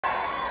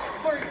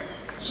for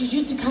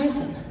Jujutsu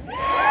Kaisen.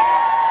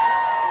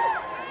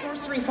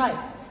 Sorcery fight.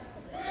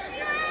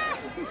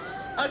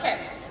 Okay,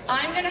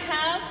 I'm gonna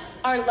have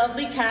our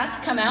lovely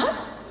cast come out,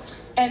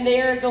 and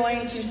they are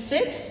going to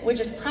sit, which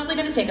is probably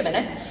gonna take a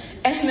minute,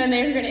 and then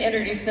they're gonna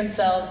introduce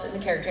themselves and the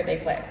character they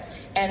play.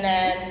 And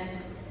then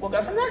we'll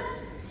go from there.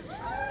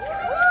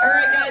 All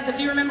right, guys, if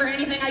you remember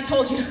anything I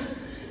told you,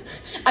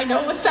 I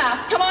know it was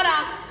fast, come on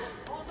out.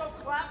 Also,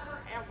 clap for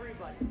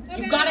everybody.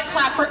 You've gotta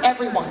clap for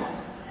everyone.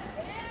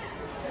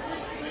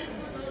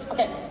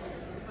 Okay.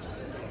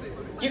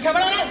 You're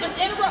coming on out, just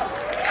in a row.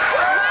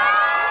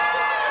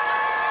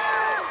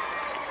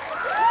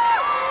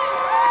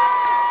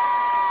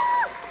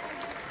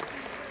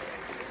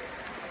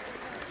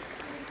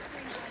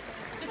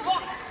 Just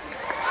walk.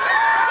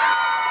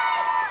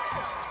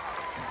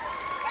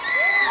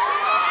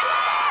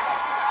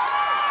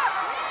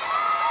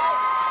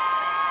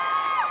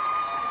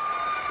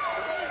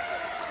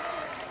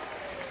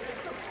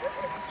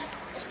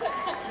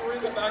 You were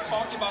in the back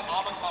talking about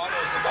avocados.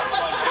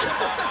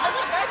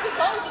 Guys, we go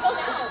now.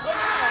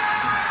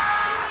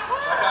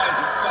 Guys,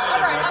 excited.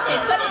 All right, okay,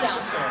 settle Thank down.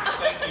 you, sir.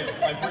 Thank you.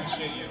 I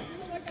appreciate you.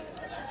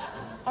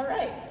 All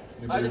right.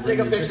 I have to take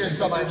a picture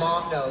so my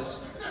mom knows.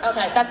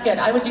 Okay, that's good.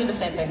 I would do the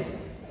same thing.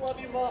 Love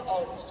you, Mom.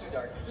 Oh, it's too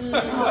dark.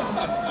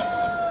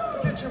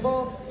 Forget your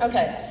mom.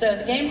 Okay, so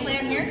the game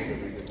plan here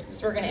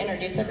is we're going to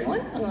introduce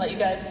everyone. I'm going to let you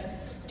guys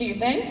do your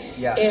thing.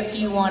 Yeah. If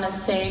you want to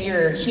say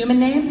your human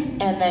name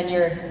and then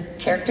your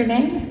character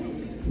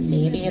name,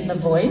 maybe in the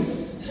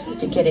voice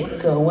to get it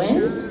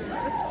going.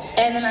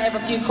 And then I have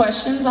a few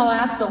questions I'll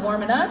ask, they'll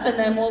warm it up, and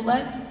then we'll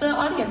let the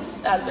audience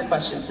ask their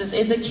questions. This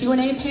is a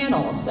Q&A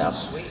panel, so.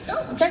 Sweet.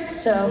 Okay,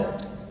 so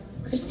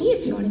Christy,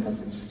 if you want to go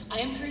first. I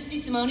am Kirsty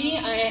Simone.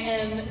 I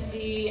am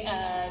the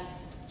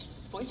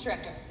voice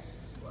director.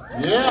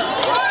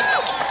 Yeah.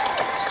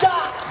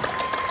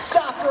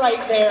 Stop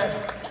right there.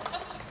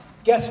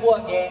 Guess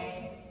what,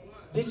 gang?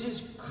 This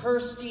is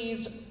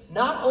Kirsty's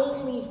not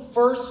only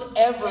first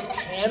ever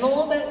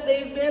panel that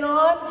they've been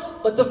on,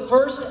 but the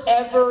first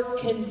ever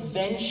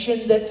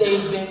convention that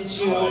they've been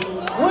to.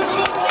 Would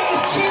you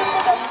please cheer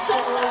for them? A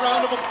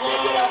round of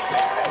applause.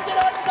 Embarrassed and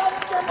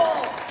uncomfortable.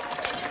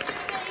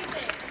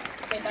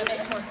 Okay, that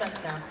makes more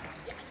sense now.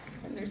 Yes.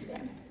 I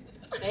understand.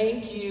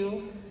 Thank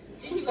you.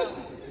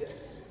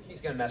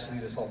 He's gonna mess with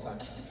you this whole time.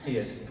 He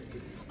is.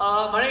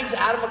 My name's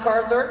Adam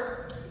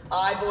McArthur.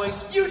 I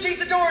voice Yuji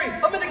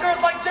Itadori. I'm into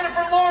girls like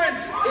Jennifer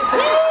Lawrence. It's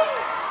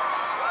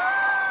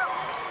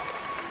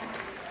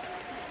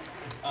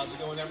How's it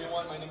going,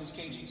 everyone? My name is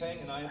Kaiji Tang,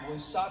 and I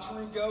voice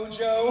Satoru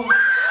Gojo.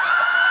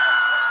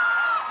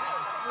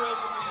 Thrilled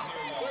to be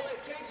here, y'all.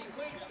 Kaiji,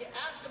 quick,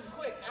 ask him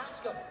quick,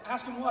 ask him.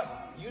 Ask him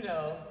what? You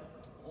know.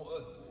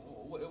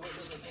 What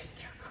is it? If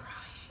they're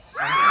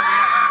crying.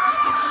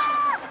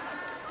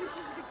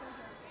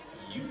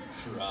 You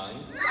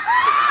crying?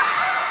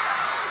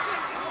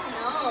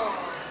 Oh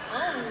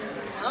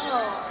no.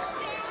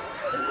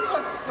 This is a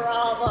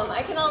problem.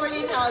 I can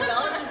already tell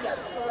y'all are gonna be a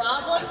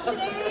problem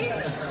today.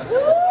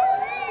 Woo!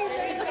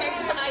 It's okay,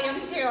 because I am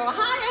too.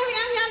 Hi, I'm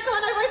Yatco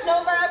and I voice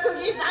Nobara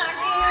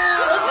Kugisaki.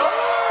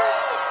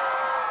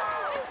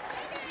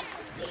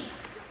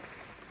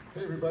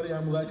 Hey everybody,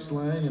 I'm Lex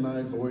Lang and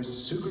I voice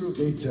Suguru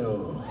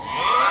Geto.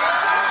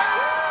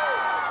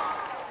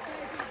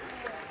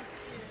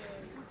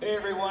 Hey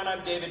everyone,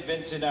 I'm David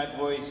Vincent. I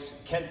voice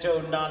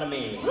Kento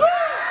Nanami.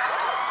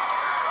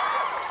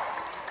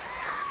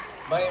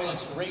 My name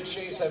is Ray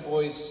Chase. I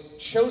voice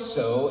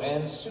Choso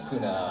and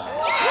Sukuna.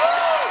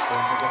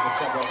 Don't forget the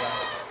sub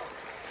round.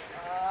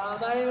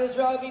 My name is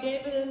Robbie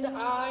Daymond and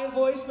I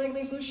voice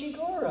Megumi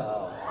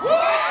Fushiguro.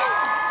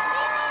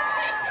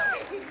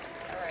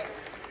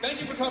 Thank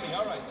you for coming.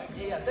 All right. Thank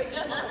you. Yeah, thank you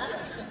so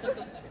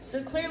much.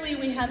 So clearly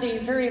we have a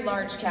very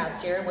large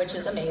cast here, which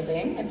is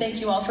amazing. And thank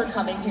you all for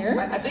coming here.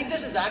 I think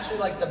this is actually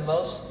like the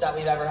most that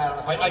we've ever had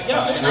on the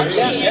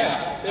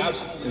Yeah,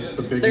 absolutely. It's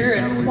the biggest There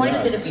is panel we've quite a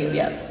had. bit of you,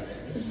 yes.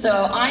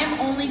 So I'm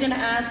only gonna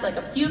ask like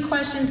a few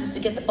questions just to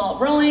get the ball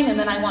rolling, and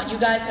then I want you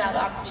guys to have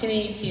the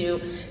opportunity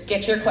to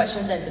get your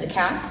questions into the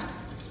cast.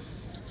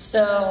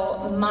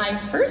 So my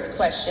first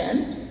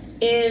question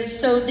is,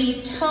 so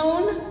the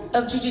tone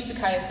of Jujutsu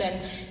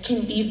Kaisen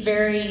can be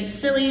very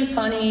silly,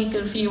 funny,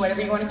 goofy,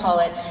 whatever you want to call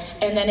it,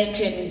 and then it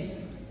can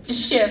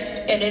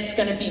shift and it's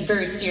going to be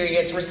very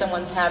serious where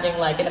someone's having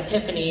like an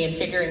epiphany and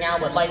figuring out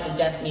what life and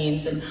death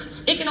means, and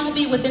it can all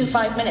be within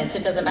 5 minutes,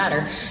 it doesn't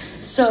matter.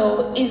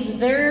 So is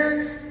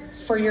there,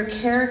 for your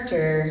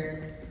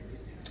character,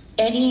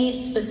 any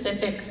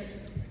specific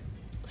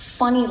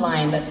funny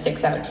line that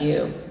sticks out to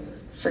you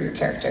for your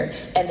character,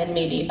 and then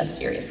maybe a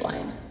serious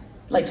line?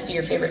 Like, so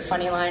your favorite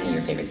funny line and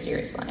your favorite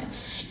serious line.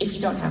 If you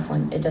don't have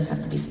one, it does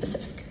have to be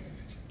specific.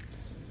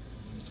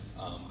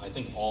 I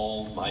think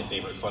all my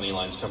favorite funny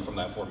lines come from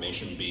that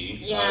Formation B.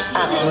 Yeah,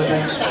 absolutely.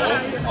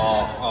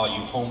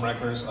 You home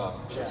wreckers. We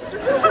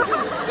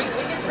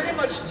can pretty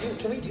much do,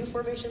 can we do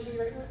Formation B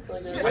right now?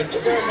 Like, I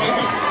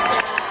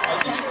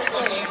think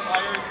the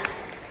entire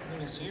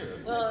thing is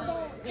here.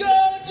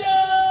 Gojo!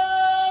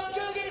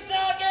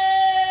 Kugisaki!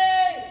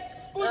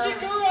 Fushiguro!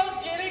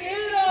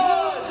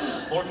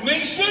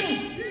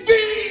 Formation B!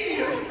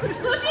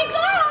 Fushiguro, no!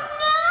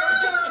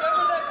 Don't you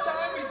remember that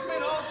time we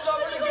spent all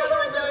summer together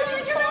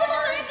riding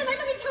cars?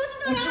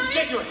 Would you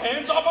get your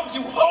hands off him,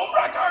 you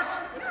homewreckers?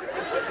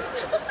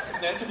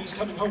 Nagumi's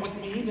coming home with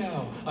me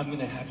now. I'm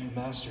gonna have you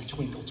master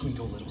Twinkle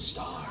Twinkle Little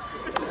Star.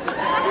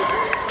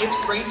 It's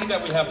crazy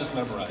that we have this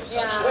memorized,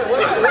 actually.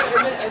 Wait,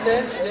 and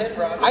then,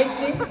 Robbie. I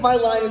think my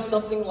line is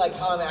something like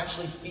how I'm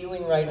actually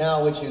feeling right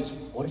now, which is,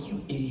 what are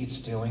you idiots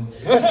doing?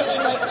 Yeah,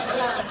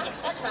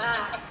 that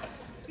tracks.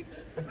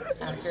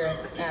 Accurate.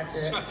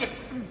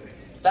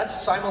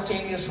 That's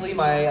simultaneously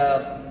my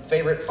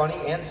favorite funny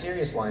and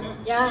serious line.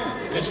 Yeah.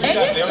 Because you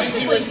got very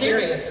He was serious.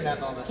 serious. In that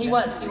moment. He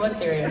was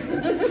serious.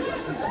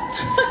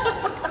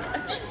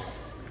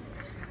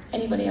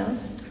 Anybody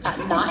else?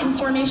 Not in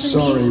Formation B?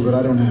 Sorry, but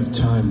I don't have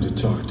time to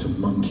talk to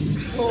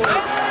monkeys.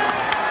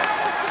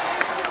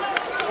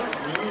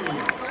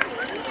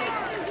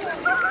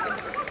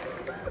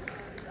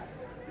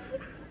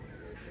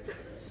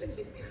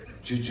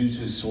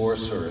 Jujutsu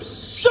sorcerers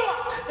suck!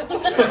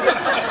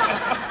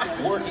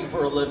 Working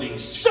for a living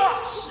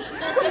sucks!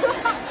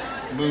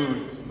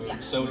 Mood.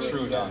 So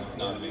true,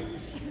 Nanami.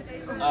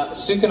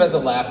 Sukuna's a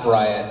laugh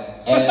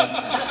riot, and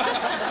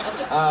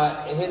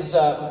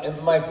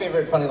my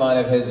favorite funny line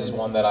of his is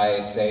one that I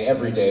say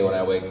every day when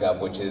I wake up,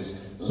 which is,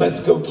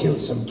 "Let's go kill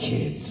some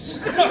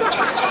kids."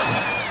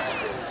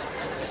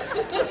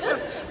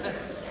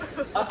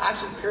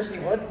 Actually, Kirsty,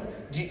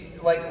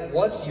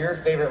 what's your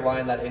favorite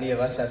line that any of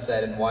us has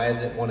said, and why is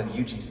it one of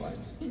Yuji's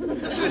lines?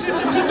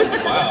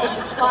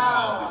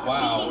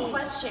 Wow. Leading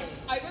question.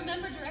 I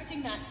remember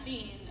directing that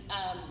scene,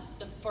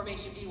 the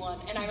Formation B one,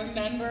 and I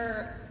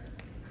remember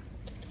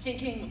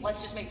thinking,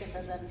 let's just make this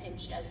as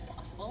unhinged as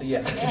possible. Yeah.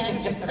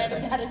 And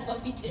that is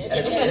what we did.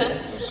 Yes.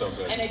 It was so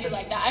good. And I do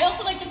like that. I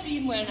also like the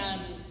scene when,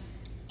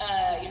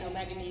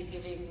 Megumi is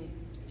giving,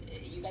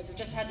 you guys have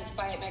just had this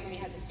fight, Megumi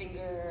has a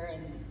finger,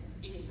 and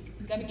he's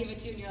gonna give it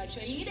to you, and you're like,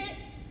 should I eat it?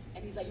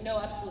 And he's like, no,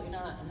 absolutely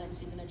not. And then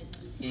Sukuna just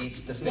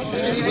Eats the finger.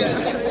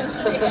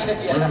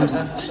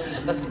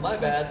 My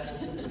bad.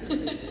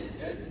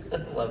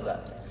 Love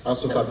that. I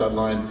also thought that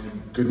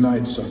line, "Good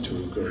night,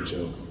 Satoru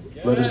Gojo.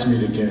 Let us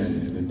meet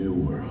again in the new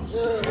world."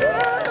 Yeah,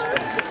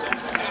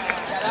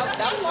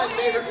 that was my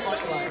favorite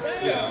funny line.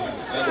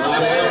 Yeah. I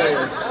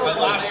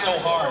laughed so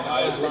hard.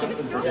 I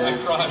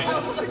cried.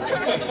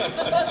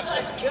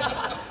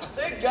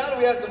 Thank God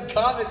we have some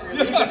comic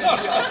relief in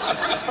this show.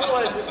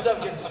 Otherwise, this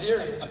stuff gets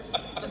serious.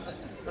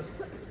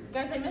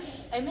 Guys,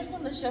 I miss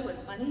when the show was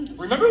funny.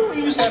 Remember when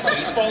we used to have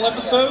baseball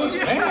episodes?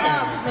 Man.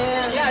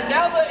 Man. Yeah,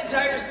 now the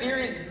entire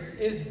series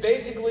is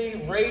basically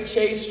Ray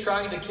Chase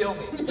trying to kill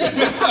me.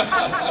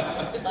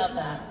 Love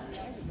that.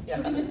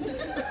 Yeah.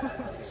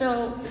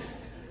 So,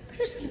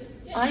 Kirsty,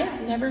 I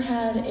have never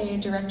had a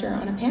director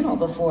on a panel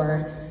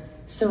before.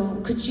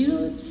 So could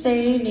you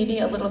say maybe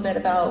a little bit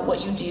about what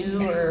you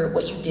do or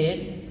what you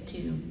did to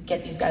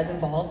get these guys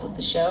involved with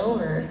the show?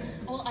 Or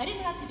Well, I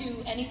didn't have to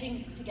do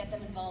anything to get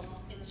them involved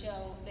in the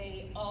show.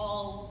 They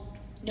all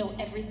know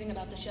everything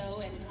about the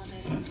show and come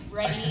in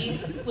ready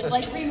with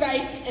like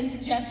rewrites and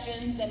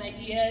suggestions and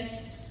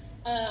ideas.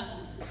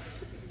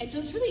 And so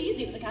it's really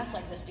easy with a cast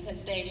like this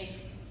because they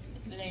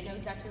know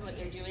exactly what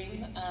they're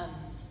doing.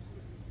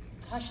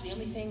 The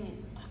only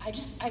thing, I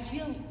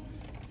feel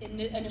in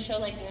a show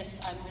like this,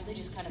 I'm really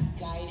just kind of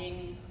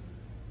guiding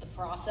the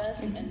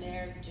process and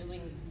they're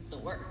doing the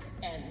work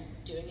and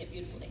doing it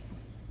beautifully.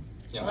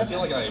 Yeah, I feel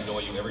like I annoy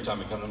you every time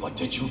I come in. I'm like,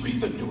 did you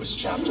read the newest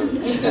chapter?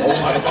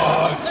 Oh my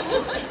God!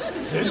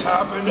 This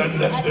happened and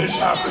then this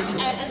happened.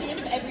 At the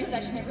end of every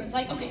session, everyone's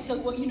like, okay, so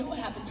what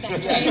happens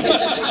next, right?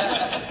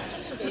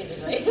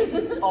 Basically.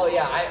 Oh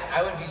yeah,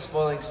 I would be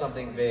spoiling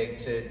something big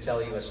to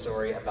tell you a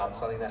story about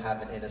something that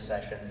happened in a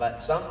session,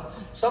 but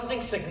something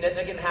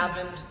significant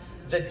happened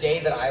the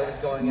day that I was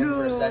going in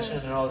for a session,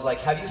 and I was like,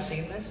 have you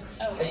seen this?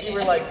 Oh, and you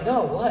were like,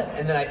 no, what?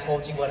 And then I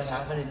told you what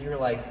happened, and you were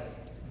like,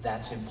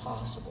 that's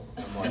impossible.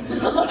 I'm like,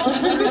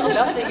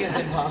 nothing is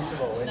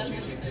impossible in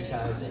Jujutsu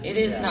Kaisen. it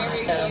is not.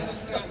 Very No. Game of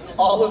Thrones.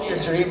 All of your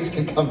dreams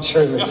can come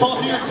true.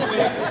 All your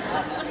dreams.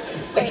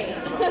 Wait.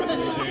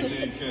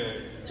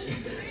 JJK.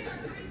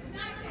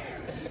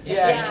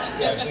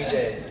 Yes, we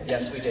did.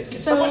 Yes, we did. Can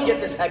So- someone get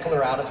this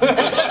heckler out of here?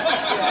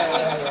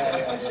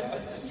 Yeah.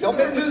 Don't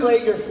make me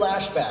play your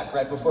flashback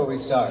right before we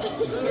start.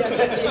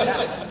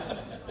 Yeah.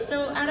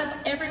 So out of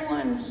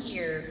everyone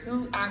here,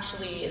 who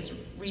actually is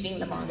reading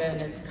the manga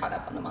and is caught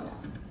up on the manga?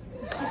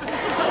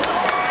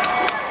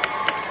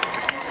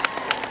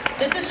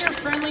 This is your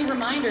friendly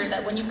reminder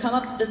that when you come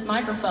up to this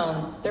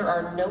microphone, there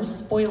are no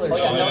spoilers. Oh,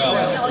 yeah, no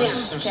spoilers. Oh,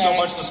 yeah. There's so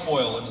much to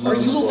spoil. It's Or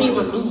not you will be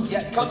spoilers. removed.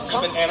 Yeah, come Let's to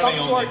keep it anime our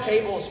only.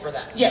 tables for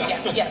that. Yeah,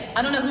 yes.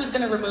 I don't know who's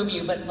going to remove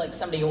you, but like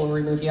somebody will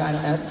remove you. I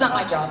don't know. It's not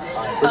my job.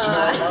 But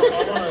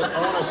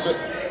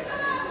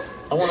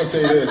I want to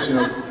say this,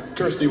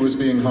 Kirsty was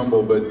being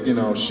humble, but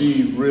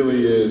she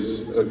really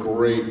is a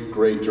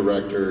great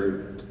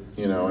director,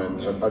 and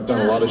I've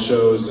done a lot of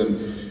shows,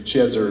 and she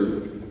has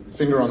her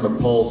finger on the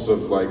pulse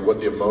of like what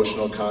the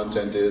emotional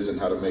content is and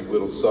how to make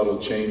little subtle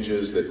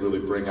changes that really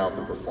bring out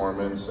the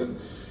performance. And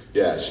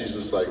Yeah, she's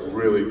just like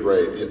really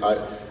great.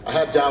 I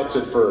had doubts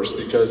at first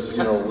because, you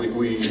know,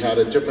 we had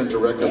a different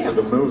director for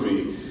the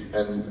movie,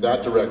 and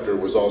that director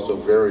was also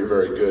very,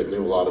 very good,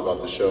 knew a lot about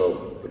the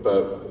show.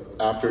 But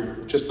after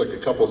just like a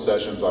couple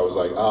sessions, I was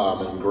like,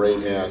 I'm in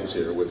great hands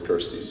here with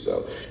Kirsty.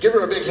 So give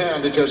her a big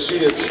hand because she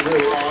is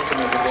really awesome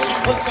as a voice. She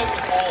puts up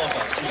with all of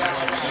us.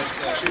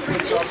 She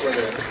puts up with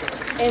it.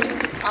 And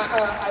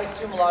I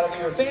assume a lot of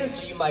you are fans,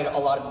 so a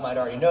lot of you might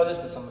already know this,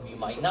 but some of you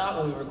might not.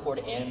 When we record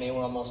anime,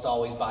 we're almost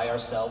always by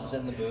ourselves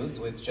in the booth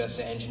with just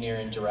an engineer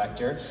and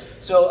director.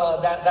 So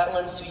that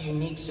lends to a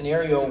unique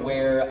scenario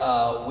where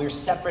we're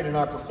separate in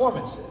our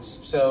performances.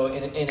 So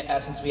in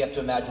essence, we have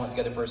to imagine what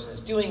the other person is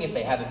doing. If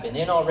they haven't been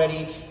in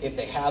already, if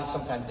they have,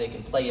 sometimes they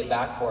can play it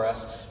back for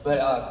us.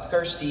 But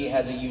Kirsty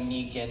has a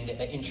unique and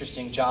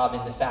interesting job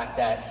in the fact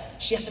that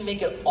she has to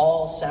make it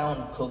all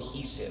sound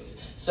cohesive.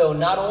 So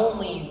not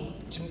only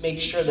to make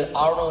sure that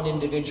our own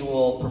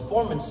individual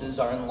performances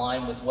are in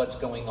line with what's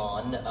going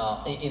on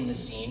in the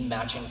scene,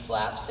 matching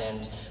flaps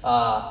and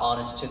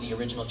honest to the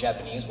original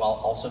Japanese, while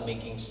also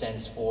making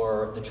sense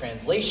for the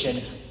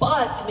translation,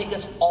 but to make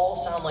us all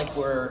sound like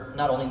we're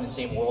not only in the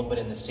same world, but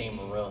in the same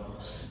room.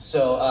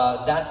 So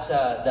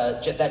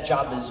that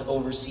job as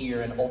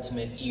overseer and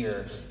ultimate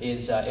ear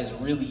is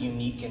really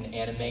unique in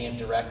anime and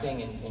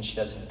directing, and she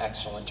does an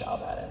excellent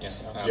job at it. Yeah,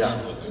 so.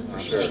 absolutely, for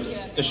sure. Thank you.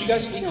 Does she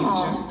guys hate you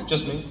too?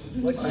 Just me?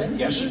 What's that?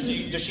 Yeah. Does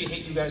she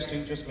hate you guys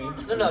too? Just me?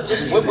 No,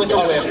 just With the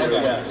Oh, whip.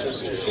 yeah. Yeah.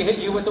 She hit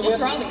you with the Just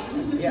whip?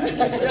 Robbie. Yeah.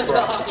 It's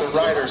a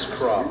writer's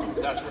crop.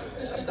 That's what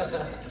it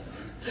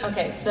is.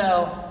 Okay,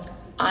 so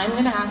I'm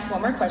gonna ask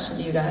one more question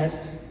to you guys,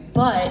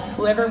 but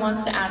whoever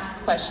wants to ask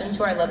a question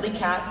to our lovely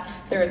cast,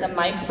 there is a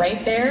mic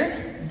right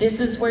there. This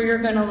is where you're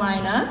gonna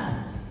line up.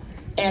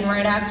 And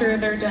right after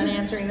they're done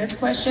answering this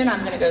question,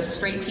 I'm gonna go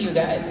straight to you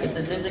guys, because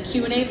this is a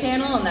Q&A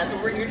panel, and that's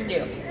what we're here to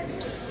do.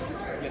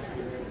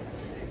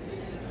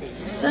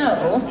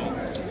 So,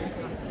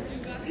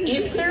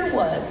 if there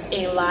was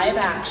a live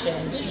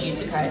action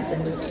Jujutsu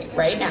Kaisen movie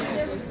right now,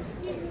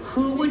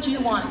 who would you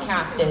want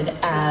casted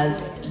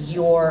as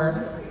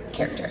your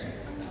character?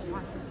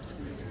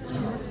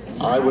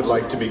 I would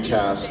like to be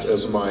cast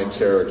as my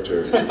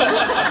character. Valid.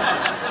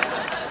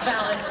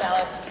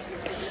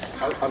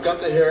 I've got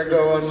the hair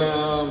going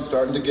now, I'm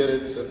starting to get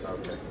it.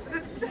 Okay.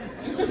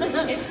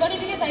 It's funny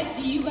because I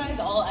see you guys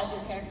all as your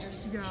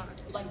characters,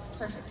 like,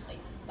 perfectly.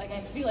 Like,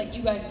 I feel like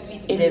you guys would be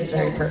the It is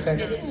very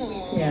perfect. It is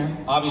weird. Yeah.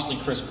 Obviously,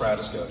 Chris Pratt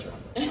is Gojo.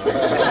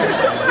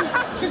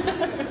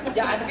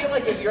 Yeah, I feel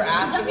like if you're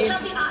asking me,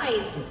 Doesn't have the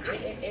eyes.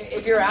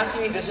 if you're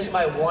asking me, this is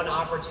my one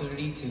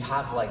opportunity to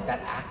have like that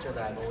actor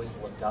that I've always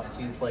looked up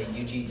to play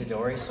Yuji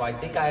Itadori. So I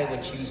think I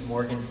would choose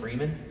Morgan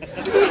Freeman. I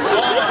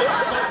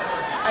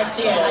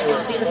see it. I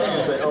can see the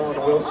vision. Say Owen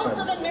Oh, Wilson.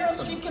 so then Meryl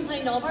Streep can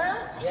play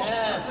Nobara?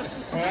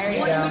 Yes. There you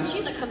Well, I mean, go.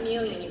 she's a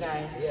chameleon, you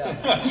guys. Yeah.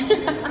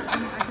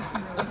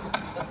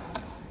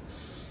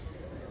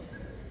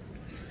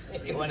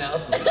 Anyone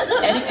else? No.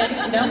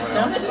 Anyone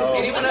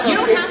else? You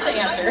don't have to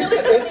answer.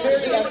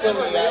 It's very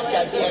echoey, guys.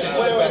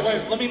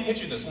 Wait. Let me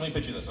pitch you this.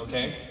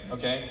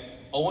 Okay?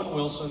 Owen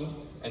Wilson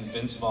and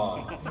Vince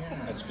Vaughn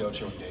as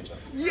Gojo and Geto.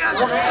 Yes!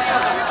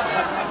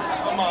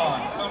 Come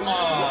on.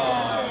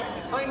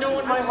 I know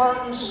in my heart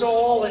and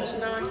soul it's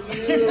not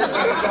you.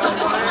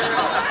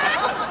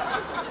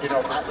 You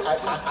know,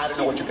 I don't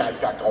know what you guys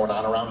got going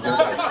on around here.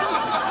 Okay?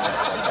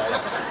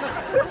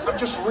 I'm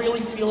just really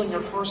feeling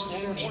your cursed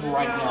energy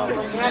right now.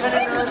 Heaven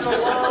and earth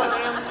alone,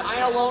 I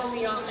alone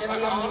am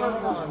the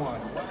honored one.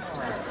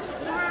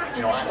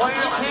 You know, I don't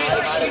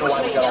know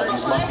why we got all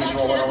these monkeys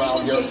rolling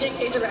around here.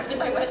 JJK directed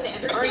by Wes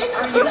Anderson. Are you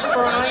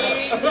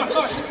crying?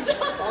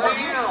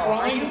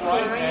 Crying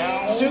right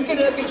now?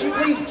 Sukuna, could you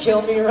please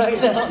kill me right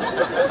now?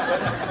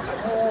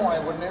 Oh, I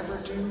would never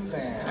do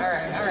that. All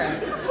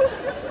right.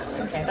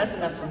 Okay, that's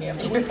enough from you.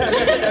 Me? You're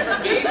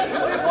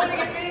pointing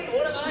at me?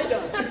 What have I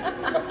done?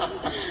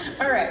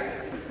 All right.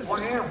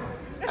 Wow.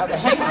 Okay,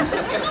 hang on.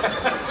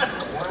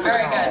 All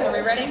right, guys, are we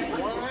ready?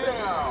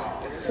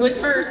 Who is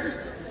first?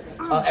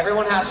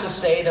 Everyone has to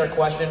say their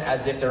question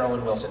as if they're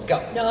Owen Wilson. Go.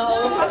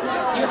 No.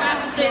 You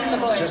have to say it in the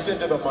voice. Just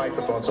into the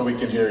microphone so we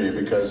can hear you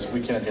because we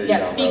can't hear you Yeah,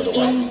 down speak there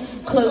otherwise.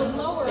 in close.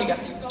 There you go.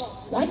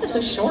 Why is this so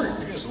short?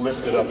 Just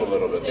lift it up a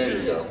little bit. There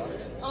you go.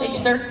 Thank you,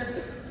 sir.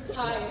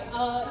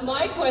 Hi.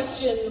 My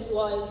question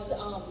was,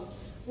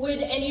 would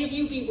any of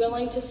you be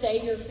willing to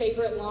say your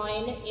favorite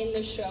line in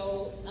the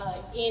show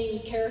in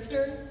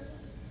character?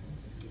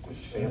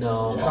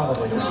 No,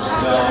 probably not.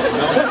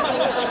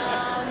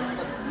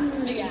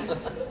 Big ass.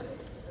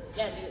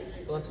 Yeah, dude.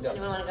 Who wants to go?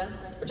 Anyone want to go?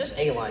 Or just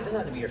a line. It doesn't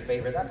have to be your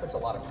favorite. That puts a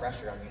lot of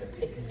pressure on you to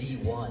pick the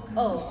one.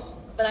 Oh,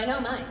 but I know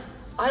mine.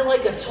 I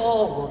like a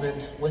tall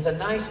woman with a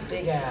nice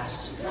big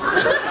ass.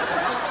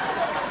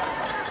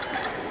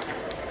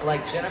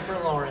 Like Jennifer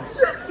Lawrence.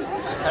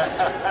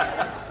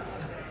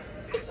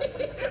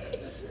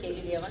 Kaiji, do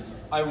you have one?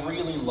 I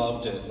really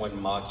loved it when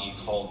Maki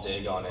called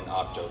Dagon an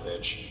octo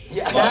bitch.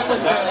 Yeah, that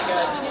was really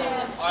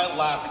good. I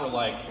laughed for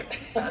like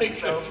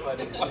so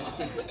funny.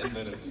 10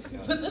 minutes. Yeah.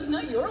 But that's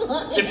not your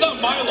line. It's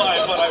not my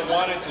line, but I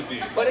want it to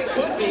be. But it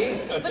could be.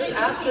 But just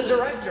ask the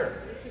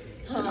director.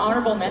 It's an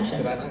honorable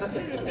mention. Octo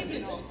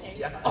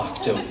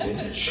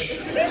bitch.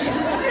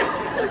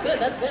 That's good,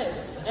 that's good.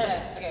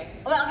 Yeah, okay.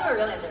 Well, I'll give a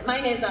real answer.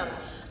 Mine is,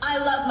 I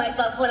love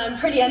myself when I'm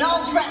pretty and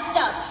all dressed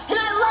up, and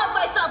I love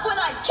myself when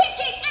I'm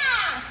kicking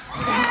ass!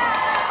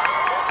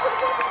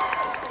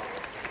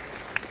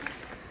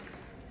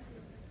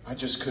 I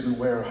just couldn't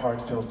wear a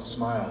heartfelt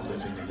smile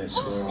living in this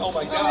world. Oh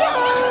my god.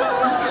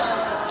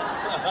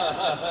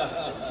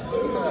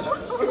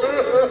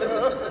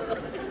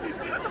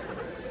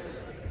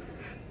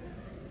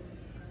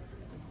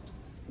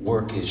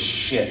 Work is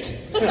shit.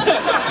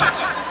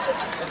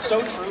 It's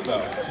so true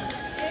though.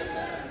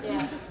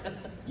 Yeah.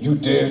 You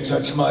dare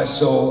touch my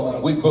soul?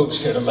 We both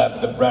shared a laugh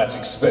at the brat's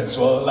expense,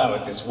 so I'll allow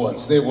it this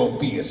once. There won't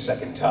be a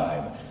second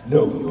time.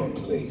 Know your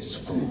place,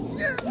 fool.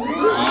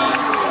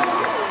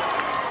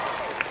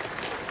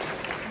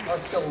 Oh,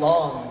 so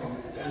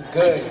long and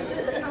good.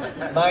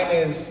 Mine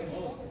is,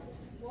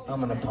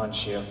 I'm gonna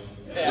punch you.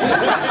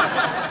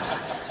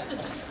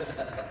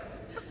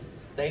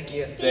 Thank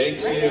you. Thank you.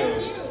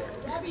 Thank you.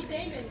 Robbie,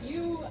 Daymond,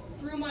 you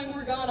threw my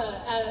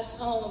Morgana at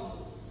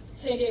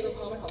San Diego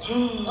Comic Con.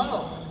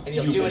 Oh. And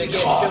you'll do it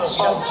again, caught.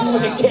 too. I'll do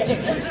it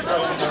again.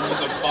 Throwing under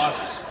the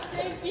bus.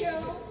 Thank you.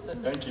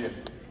 Thank you.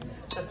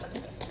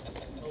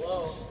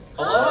 Hello.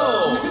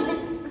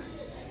 Hello.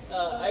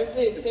 I have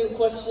the same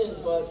question,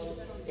 but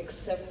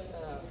except,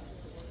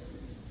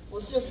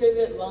 what's your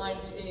favorite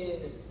lines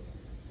in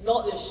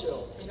not this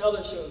show, in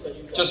other shows that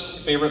you've done? Just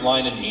favorite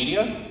line in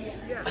media?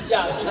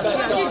 Yeah, you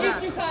guys done.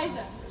 Jujutsu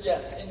Kaisen.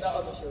 Yes, in the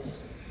other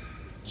shows.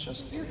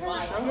 Just Maybe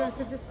on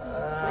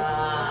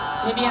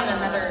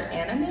another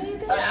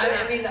anime?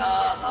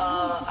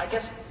 I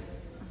guess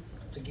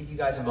to give you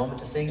guys a moment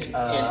to think,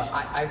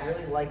 I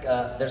really like,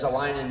 there's a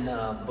line in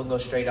Bungo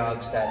Stray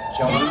Dogs that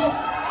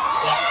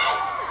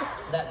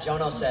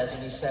Jono says,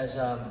 and he says,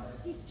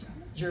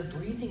 your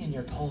breathing and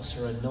your pulse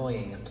are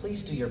annoying.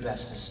 Please do your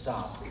best to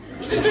stop.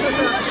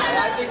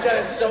 I think that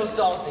is so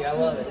salty. I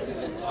love it.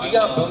 We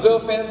got Bungo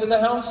fans in the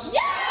house? Yeah!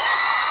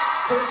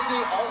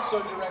 Kirsty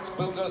also directs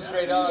Bungo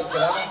Stray Dogs,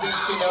 and I don't think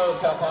she knows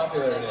how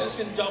popular it This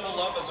is. can double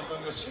up as a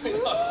Bungo Stray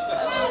Dogs.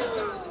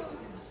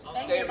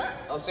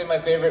 I'll say my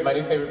new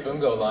favorite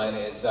Bungo line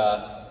is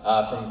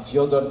from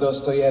Fyodor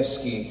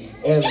Dostoevsky,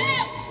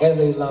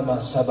 Ele lama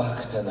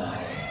sabachthani.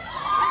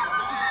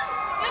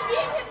 I'm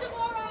being hit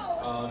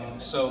tomorrow!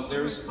 So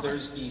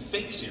there's the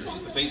Fate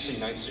series, the Fate Stay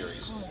Night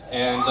series,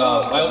 and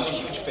I was a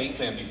huge Fate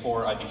fan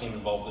before I became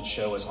involved with the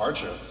show as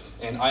Archer.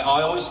 And I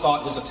always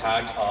thought his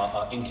attack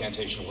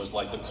incantation was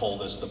like the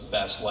coldest, the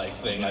best like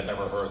thing I've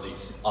ever heard. The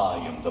I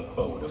am the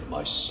bone of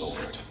my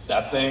sword.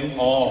 That thing,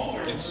 oh,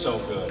 it's so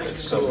good.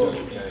 It's so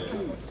good. Yeah.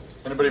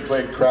 Anybody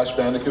play Crash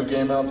Bandicoot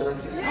game out there?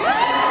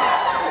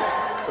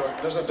 So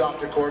there's a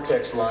Dr.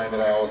 Cortex line that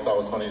I always thought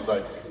was funny. He's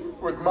like,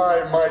 with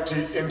my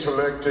mighty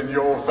intellect and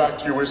your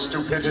vacuous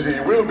stupidity,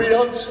 we'll be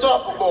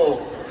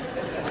unstoppable.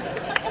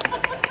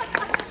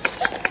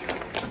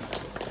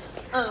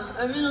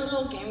 I'm in a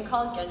little game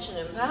called Genshin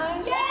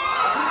Impact.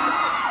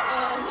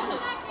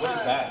 What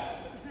is that?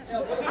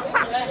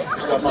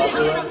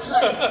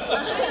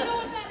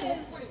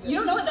 You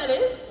don't know what that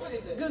is?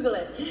 Google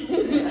it.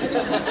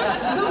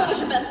 Google is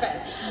your best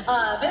friend.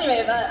 But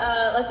anyway,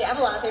 let's see. I have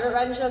a lot of favorite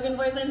Raiden Shogun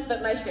voice lines,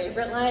 but my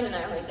favorite line, and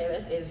I always say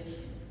this, is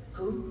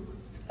who?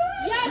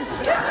 Yes!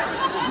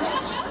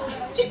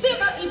 Just say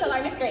about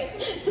Itadori, it's great.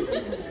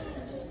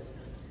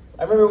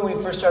 I remember when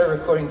we first started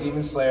recording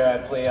Demon Slayer, I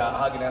play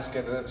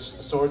Hageneska, the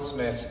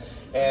swordsmith,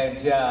 and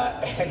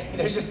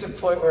there's just a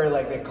point where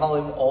like they call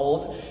him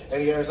old,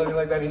 or something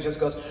like that, and he just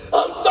goes,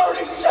 I'm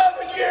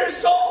 37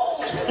 years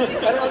old!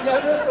 And I'll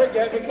never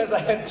forget because I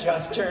had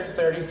just turned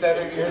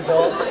 37 years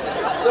old.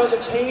 So the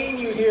pain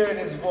you hear in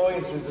his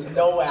voice is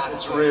no acting.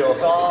 It's real.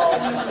 It's all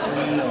just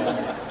real.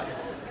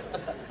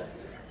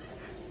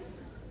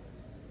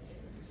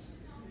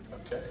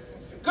 Okay.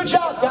 Good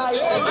job,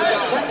 guys!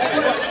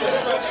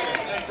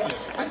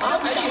 I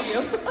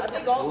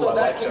think also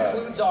that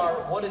concludes our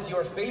what is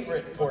your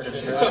favorite portion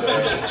of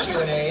the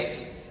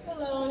Q&As.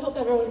 Hello, I hope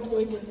everyone's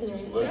doing good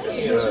today.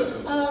 Good.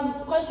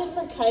 Question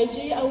for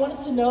Kaiji. I wanted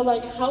to know,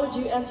 like, how would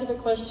you answer the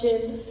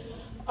question,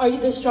 are you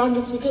the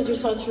strongest because you're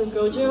Satoru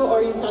Gojo, or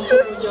are you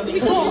Satoru Gojo because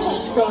you're the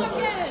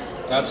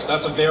strongest?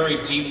 That's a very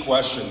deep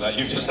question that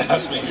you just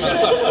asked me.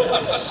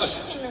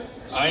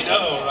 I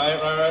know,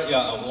 right?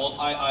 Yeah, well,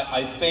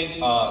 I think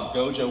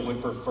Gojo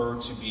would prefer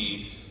to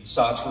be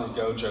Satoru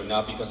Gojo,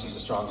 not because he's the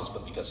strongest,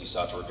 but because he's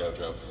Satoru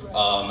Gojo.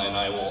 And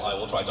I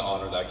will try to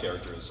honor that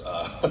character's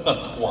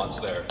wants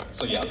there.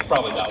 So yeah,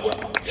 probably that one.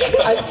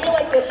 I feel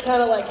like that's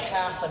kind of like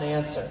half an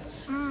answer.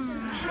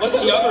 What's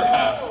the other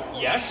half?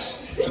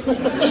 Yes?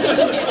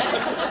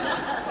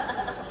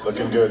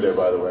 Looking good there,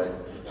 by the way.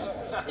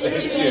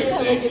 Thank you.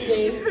 Have a good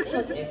day.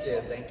 You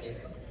too, thank you.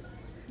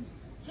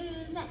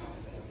 Who's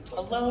next?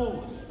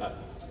 Hello.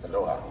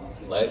 Aloha.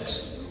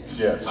 Lex?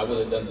 Yes. I would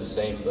have done the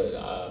same, but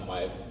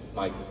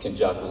my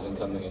Kenjaku isn't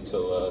coming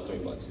until 3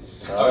 months.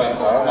 All right.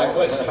 My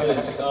question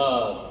is,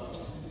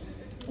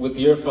 with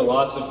your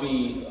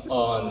philosophy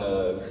on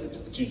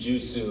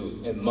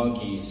jujutsu and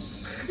monkeys,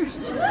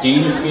 do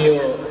you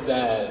feel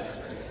that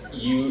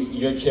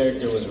your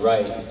character was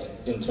right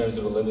in terms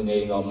of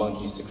eliminating all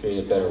monkeys to create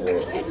a better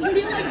world?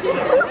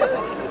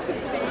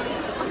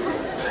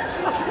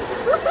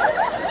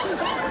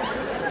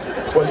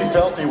 Well, he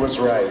felt he was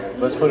right.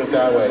 Let's put it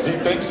that way. He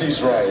thinks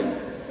he's right.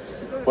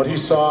 What he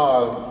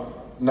saw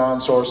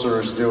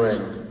non-sorcerers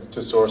doing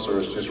to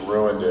sorcerers just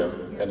ruined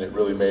him, and it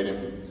really made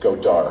him go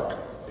dark.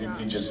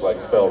 He just like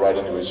fell right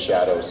into his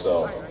shadow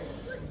self,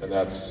 and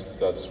that's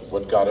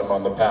what got him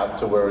on the path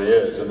to where he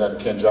is. And then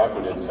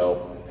Kenjaku didn't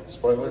help.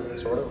 Spoiler,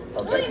 sort of.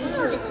 Okay,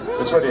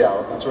 it's already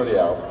out. It's already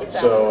out.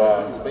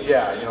 So, but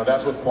yeah, you know,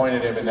 that's what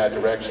pointed him in that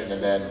direction.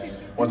 And then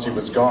once he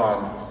was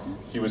gone,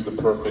 he was the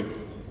perfect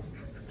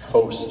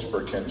host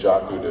for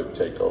Kenjaku to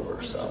take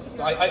over. So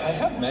I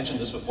have mentioned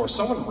this before.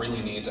 Someone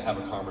really needed to have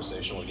a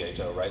conversation with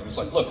Geto, right? It's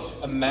like, look,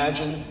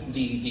 imagine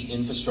the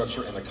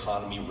infrastructure and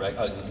economy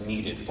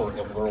needed for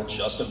a world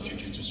just of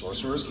jujutsu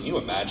sorcerers. Can you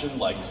imagine,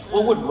 like,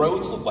 what would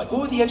roads look like?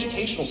 What would the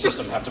educational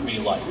system have to be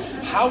like?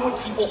 How would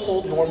people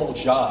hold normal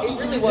jobs? It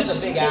really was a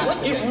big ask.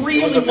 It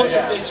really was a big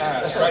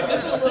ask, right?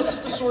 This is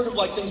the sort of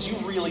like things you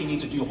really need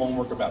to do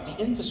homework about. The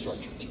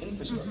infrastructure.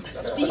 That's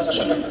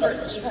the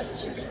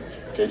infrastructure.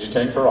 Kaiji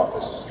Tang for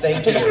office.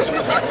 Thank you. Thank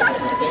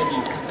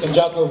you.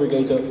 Kenjaku over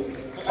Geto.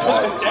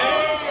 Dang!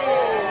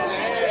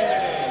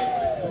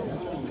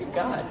 Good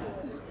God.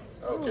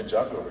 Oh,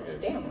 Kenjaku over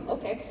Geto. Damn,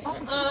 okay.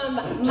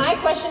 My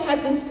question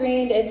has been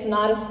screened. It's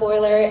not a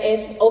spoiler.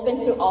 It's open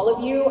to all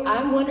of you.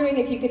 I'm wondering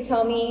if you could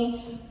tell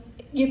me,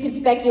 you could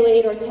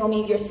speculate or tell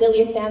me your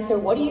silliest answer.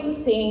 What do you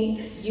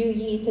think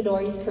Yuji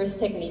Itadori's curse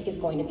technique is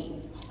going to be?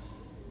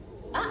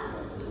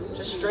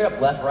 Just straight up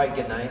left, right,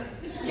 good night.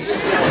 You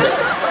just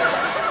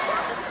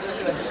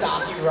gonna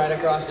sock you right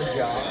across the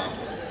jaw.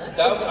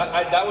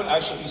 That would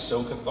actually be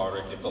so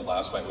cathartic if the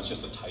last fight was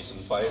just a Tyson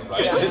fight,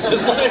 right? Yeah. It's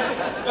just like,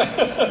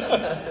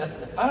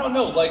 I don't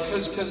know, like,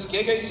 because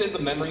Gege said the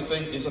memory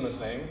thing isn't a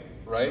thing,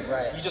 right?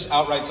 Right. You just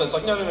outright said, it's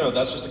like, no,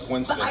 that's just a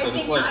coincidence.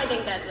 But I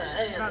think that's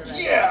a...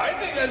 Yeah, I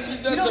think that's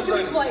You don't do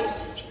it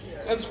twice.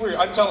 That's weird.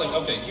 I'm telling you,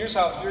 okay, here's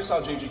how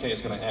JJK is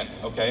going to end,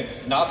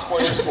 okay? Not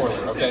spoiler,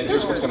 okay?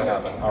 Here's what's going to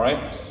happen, all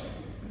right?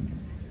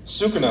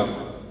 Sukuna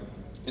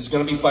is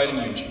going to be fighting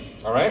Yuji,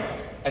 all right?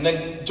 And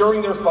then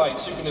during their fight,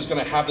 Sukuna is going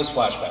to have this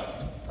flashback,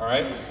 all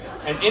right?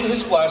 And in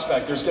his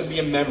flashback, there's going to be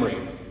a memory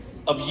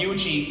of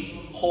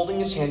Yuji holding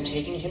his hand,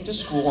 taking him to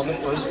school on the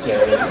first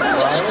day,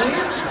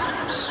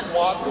 right?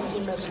 Swaddling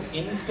him as an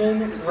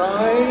infant,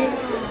 right?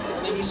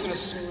 And then he's going to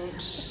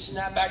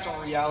snap back to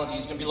reality.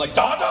 He's going to be like,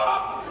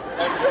 Dada!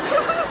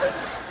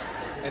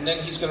 And then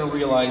he's going to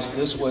realize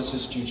this was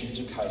his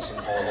Jujutsu Kaisen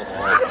all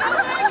along.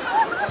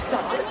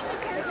 Stop.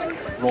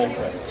 Roll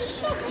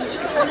credits.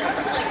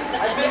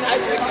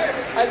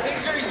 I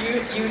picture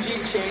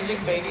Yuji changing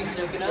baby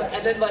Sukuna,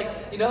 and then like,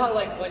 you know how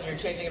like when you're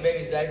changing a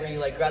baby's diaper, you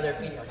like grab their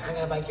feet, you're like, I'm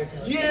gonna bite your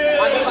toes. Yeah!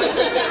 I'm gonna bite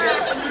your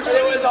fingers. And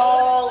it was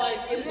all like,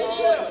 it's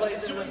all in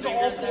place in the Doing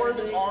all four of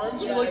his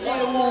arms. You're like,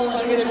 I'm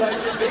gonna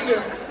bite your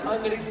finger.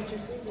 I'm gonna get your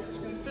finger.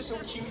 It's so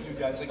cute, you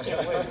guys. I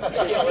can't wait. I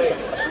can't wait.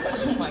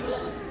 Oh my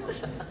God.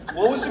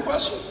 What was the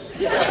question?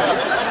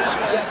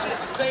 Yes,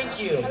 thank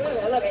you.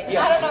 I love it.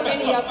 Yeah. I don't know if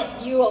any of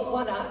you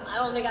want to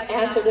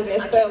answer to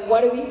this, but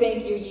what do we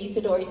think Yuji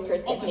Itadori's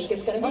curse technique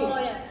is going to be? Oh,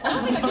 yeah. I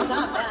don't think I can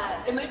top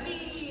that. It might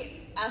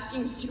be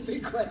asking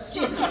stupid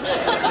questions.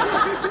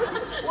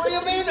 What do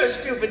you mean they're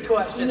stupid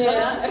questions?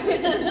 Yeah.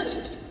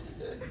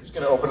 He's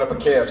going to open up a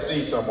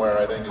KFC somewhere,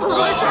 I think.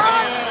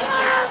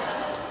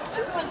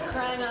 Everyone's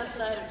crying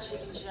outside of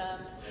chicken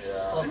shops.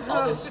 Yeah.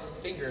 All his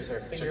fingers are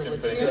finger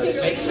Chicken licking. fingers.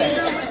 Makes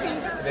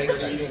sense. Makes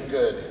sense. Eating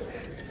good.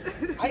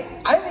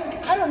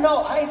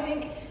 I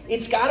think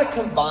it's got to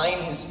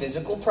combine his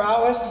physical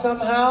prowess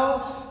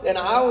somehow. And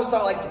I always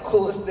thought like the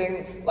coolest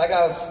thing, like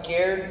I was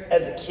scared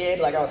as a kid,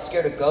 like I was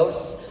scared of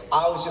ghosts.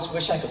 I always just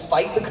wish I could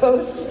fight the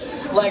ghosts.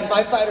 Like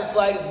my fight or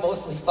flight is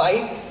mostly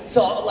fight.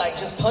 So like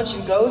just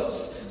punching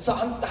ghosts. So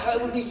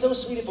it would be so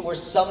sweet if it were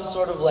some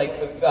sort of like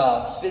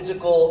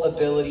physical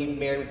ability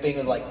married with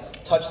being like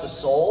touch the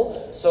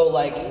soul. So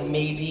like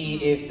maybe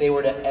if they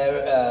were to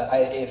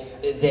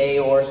if they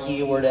or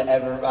he were to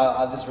ever,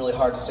 this is really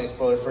hard to say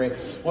spoiler free,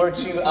 were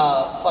to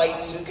fight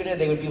Sukuna,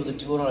 they would be able to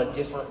do it on a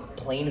different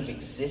plane of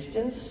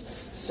existence.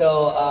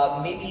 So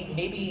maybe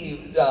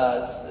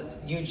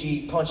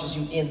Yuji punches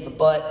you in the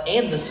butt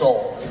and the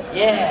soul.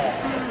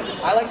 Yeah,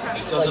 I like to see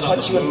does like it on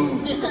punch the you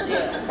moon.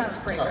 Yeah, Sounds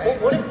pretty great.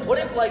 What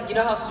if like, you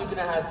know how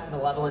Sukuna has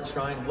Malevolent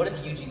Shrine? What if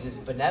Yuji's is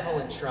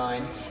Benevolent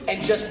Shrine?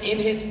 And just in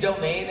his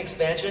domain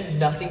expansion,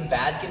 nothing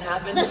bad can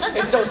happen?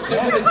 And so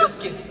Sukuna just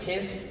gets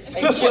pissed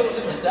and kills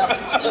himself.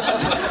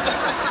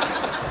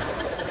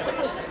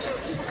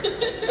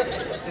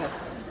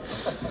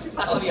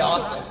 That would be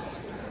awesome.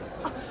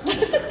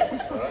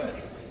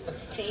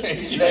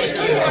 Thank you. Thank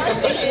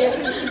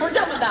you. We're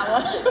done with that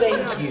one.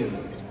 Thank you.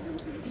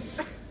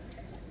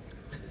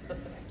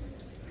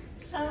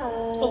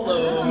 Hello.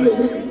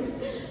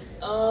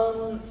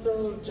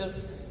 So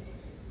just,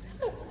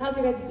 how's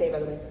your guys' day, by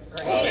the way?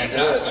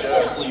 Fantastic.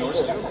 Hopefully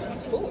yours too.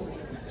 Cool.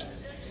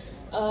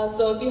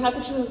 So if you have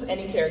to choose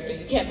any character,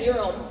 you can't be your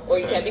own, or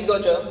you can't be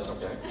Gojo.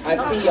 Okay. I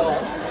see y'all.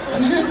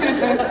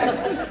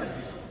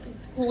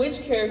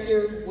 Which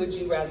character would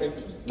you rather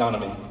be?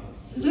 Nanami.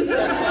 You're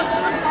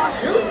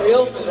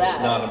real for that.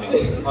 Nanami.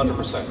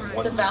 100%.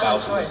 It's a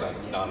valid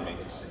 1000%. Nanami.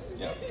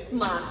 Yeah.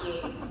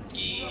 Maki.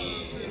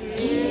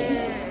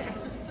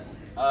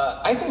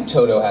 I think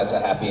Toto has a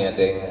happy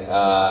ending.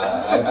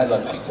 I'd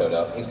love to be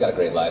Toto. He's got a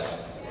great life.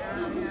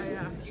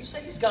 Do you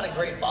say he's got a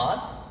great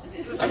bod?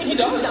 I mean, he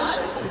does.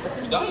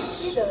 He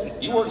does. He does.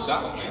 He works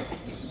out, man.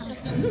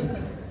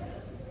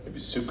 Maybe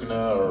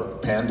Sukuna or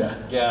Panda.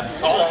 Yeah.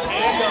 Oh,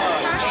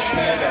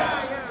 Panda!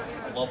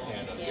 I love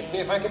Panda.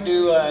 If I can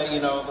do, a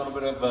little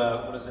bit of,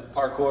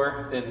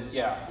 parkour, then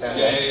yeah.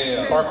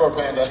 Yeah. Parkour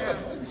Panda.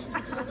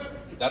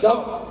 That's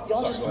all.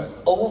 Y'all just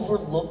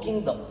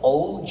overlooking the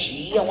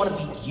OG. I want to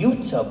be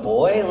Utah,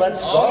 boy.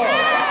 Let's go.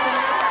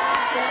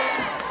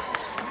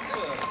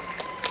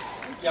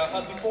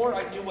 Yeah, before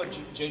I knew what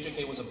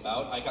JJK was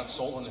about, I got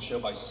sold on the show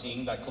by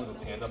seeing that clip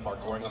of Panda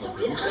parkouring on the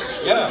roof.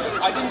 Yeah,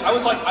 I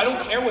was like, I don't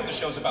care what the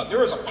show's about.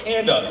 There is a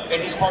panda,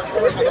 and he's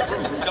parkouring on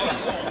the roof. Done,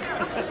 sold.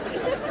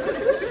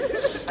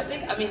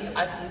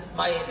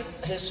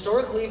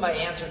 Historically, my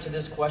answer to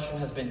this question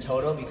has been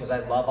Toto because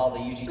I love all the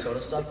Yuji Toto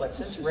stuff. But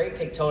since Ray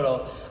picked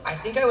Toto, I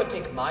think I would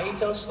pick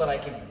Mayuto so that I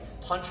can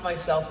punch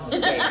myself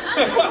in the face.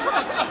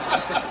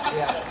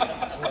 Yeah.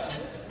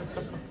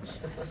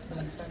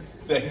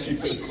 Thank you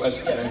for the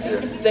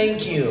question.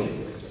 Thank you.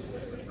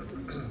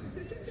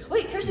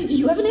 Wait, Kirsty, do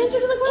you have an answer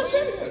to the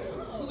question?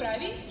 Who would I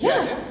be?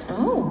 Yeah.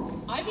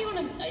 Oh. I'd be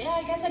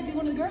I guess I'd be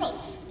one of the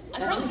girls.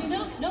 I'd probably be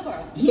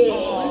Nobara. Yeah.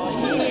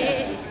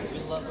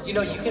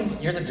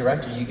 You're the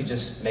director. You could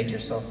just make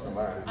yourself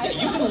Nobara. Yeah,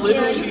 you can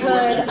literally be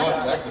whoever you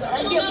want.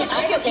 I'd be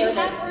okay You with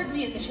have it. heard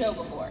me in the show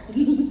before.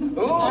 Who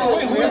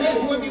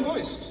have you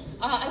voiced?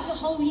 I was a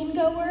Halloween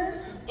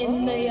goer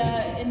in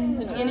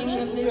the beginning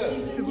of this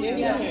season.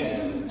 Yeah.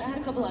 I had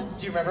a couple lines.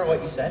 Do you remember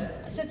what you said?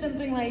 I said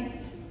something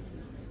like,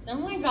 "Oh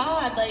my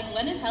God, like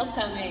when is help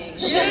coming?"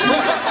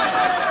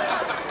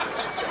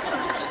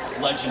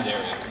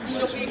 Legendary.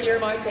 She'll be near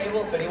my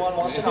table if anyone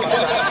wants to.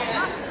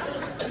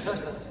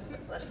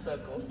 That's so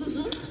cool.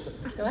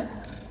 Go ahead.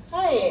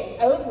 Hi,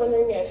 I was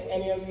wondering if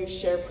any of you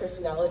share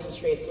personality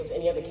traits with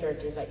any of the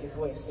characters that you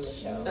voice in the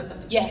show.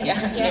 Yes.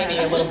 Yeah,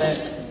 maybe a little bit.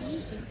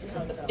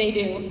 They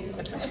do.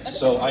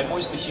 So I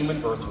voiced the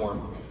human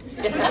earthworm.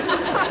 And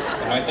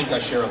I think I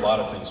share a lot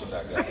of things with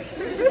that guy.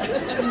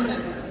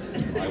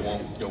 I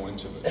won't go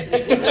into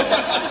it.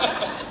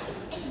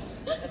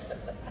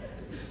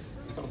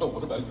 I don't know,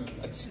 what about you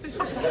guys?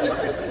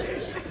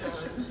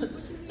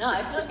 No,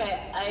 I feel like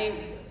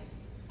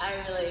I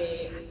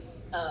really,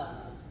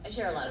 I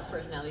share a lot of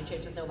personality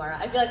traits with Nobara.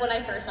 I feel like when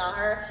I first saw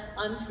her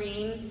on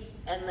screen,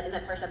 and in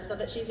that first episode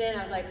that she's in,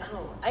 I was like,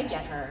 oh, I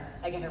get her.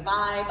 I get her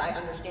vibe, I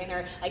understand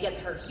her, I get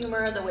her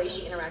humor, the way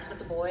she interacts with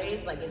the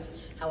boys, like is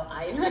how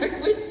I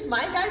interact with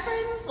my guy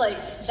friends.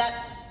 Like,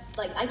 that's,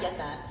 like, I get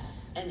that.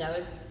 And I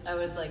was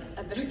like,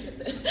 I better get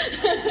this.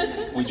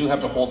 We do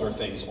have to hold her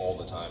things all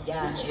the time.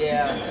 Yeah.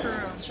 Yeah.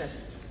 That's true.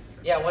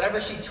 Yeah, whenever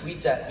she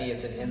tweets at me,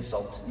 it's an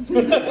insult. I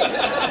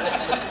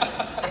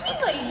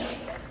think like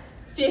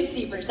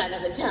 50%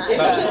 of the time.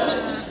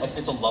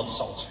 It's a love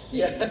salt.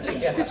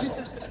 Yeah.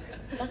 Salt.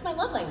 That's my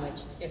love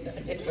language.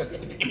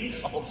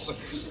 Insults.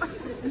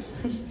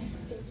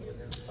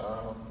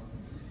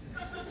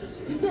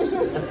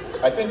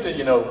 I think that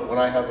when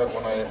I have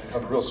a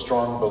real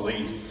strong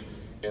belief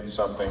in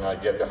something, I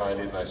get behind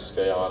it and I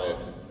stay on it.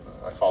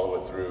 I follow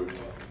it through,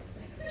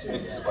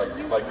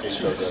 like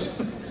Geto does.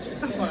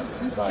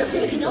 And I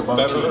hate the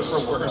monkeys. Better or for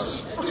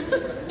worse.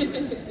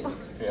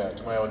 Yeah,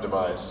 to my own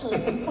demise.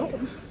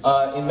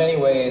 In many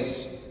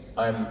ways,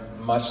 I'm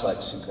much like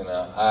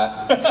Sukuna.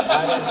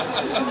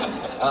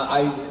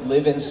 I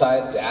live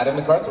inside Adam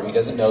McArthur. He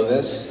doesn't know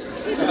this,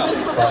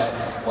 but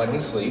when he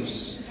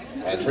sleeps,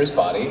 enter his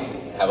body,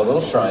 have a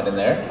little shrine in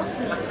there.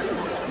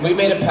 We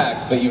made a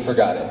pact, but you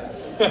forgot it.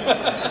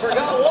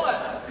 Forgot what?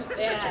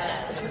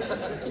 Yeah.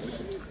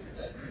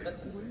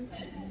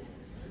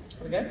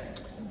 Okay.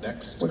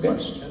 Next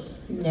question.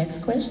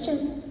 Next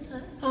question.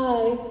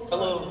 Hi.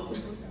 Hello.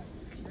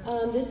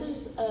 This is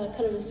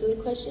kind of a silly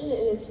question,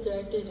 and it's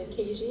directed at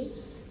Kaiji.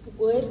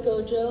 Would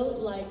Gojo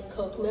like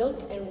Coke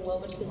milk, and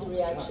what would his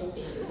reaction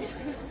be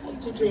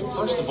to drinking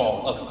First it? of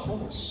all, of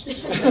course.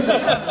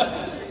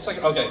 It's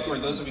like, okay, for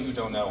those of you who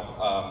don't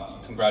know,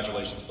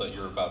 congratulations, but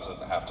you're about to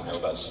have to know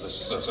about this.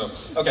 So,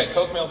 okay,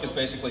 Coke milk is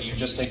basically you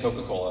just take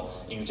Coca-Cola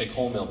and you take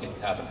whole milk and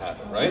half it,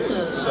 right?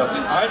 So,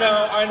 I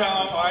know.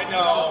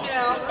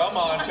 Come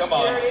on.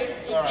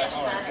 All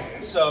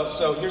right.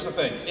 So here's the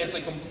thing. It's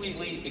a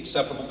completely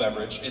acceptable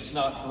beverage. It's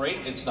not great,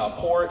 it's not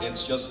poor,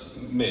 it's just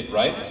mid,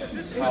 right?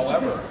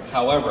 However,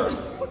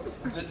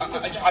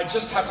 I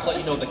just have to let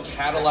you know the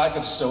Cadillac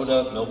of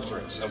soda milk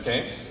drinks,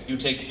 okay? You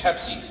take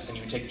Pepsi and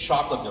you take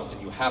chocolate milk and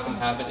you half and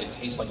half it, it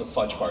tastes like a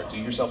fudge bar. Do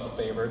yourself a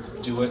favor,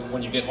 do it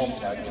when you get home,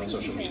 tag me on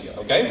social media,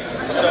 okay?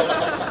 So,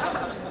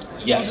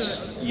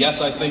 Yes.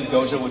 Yes, I think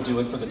Gojo would do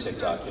it for the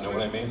TikTok, you know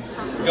what I mean?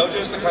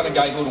 Gojo's the kind of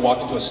guy who would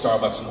walk into a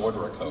Starbucks and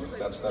order a Coke.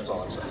 That's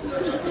all I'm saying.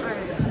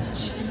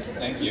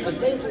 Thank you.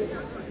 Thank you.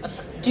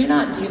 Do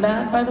not do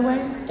that, by the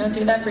way. Don't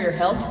do that for your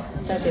health.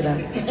 Don't do that.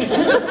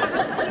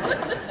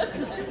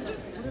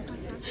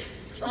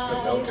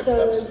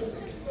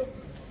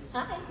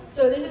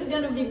 So this is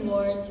gonna be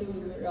more to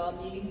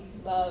Robbie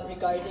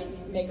regarding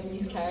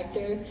Megumi's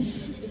character,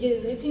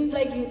 because it seems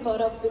like you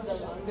caught up with the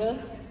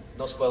manga.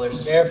 No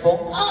spoilers.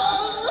 Careful.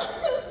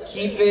 Oh!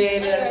 Keep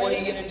it, and what are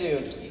you gonna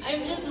do?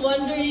 I'm just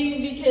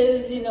wondering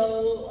because, you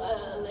know,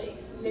 like,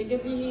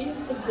 Megumi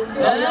has been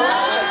through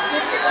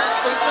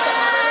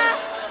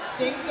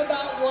Think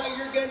about what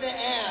you're gonna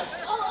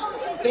ask. Oh,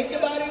 okay. Think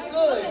about it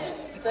good.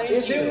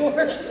 Is it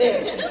worth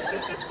it?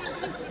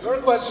 Your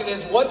question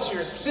is, what's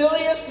your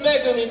silliest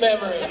Megumi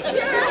memory?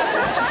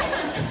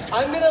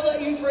 I'm gonna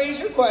let you phrase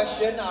your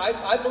question.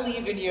 I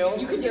believe in you.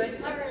 You can do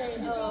it. Alright,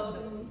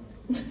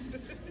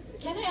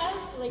 can I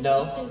ask, like,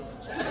 No.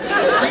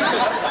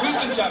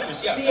 Recent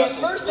chapters, yes. See, at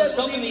first the that's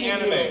stuff in the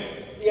anime.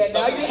 Yeah,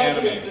 Stuff now in your the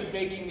anime. hesitance is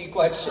making me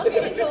question.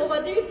 Okay, so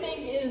what do you think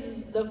is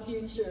the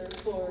future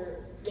for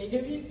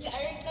Megumi's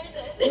character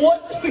then?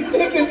 What do you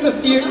think is the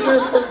future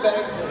for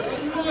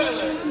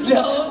Megumi?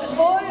 No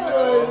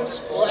spoilers!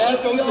 Well, He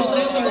goes to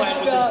Disneyland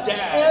with his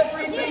dad.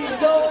 Everything's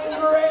going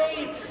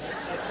great!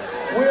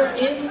 We're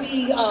in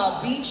the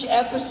beach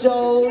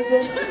episode.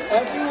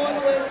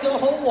 Everyone went to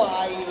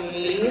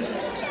Hawaii.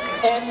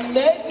 And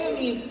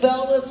Megumi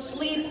fell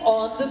asleep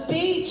on the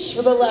beach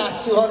for the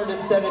last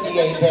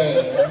 278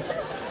 days.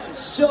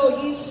 So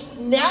he's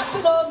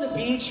napping on the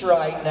beach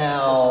right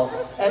now.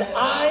 And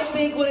I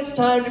think when it's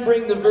time to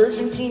bring the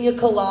virgin pina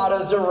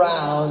coladas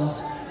around,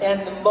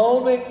 and the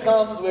moment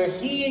comes where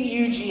he and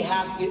Yuji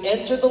have to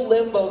enter the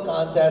limbo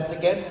contest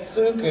against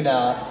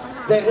Sukuna,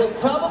 that he'll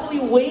probably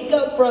wake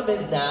up from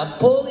his nap,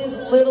 pull his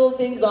little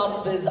things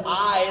off of his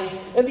eyes,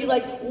 and be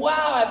like,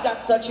 wow, I've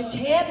got such a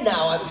tan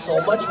now, I'm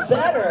so much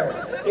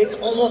better. It's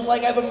almost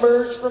like I've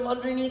emerged from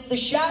underneath the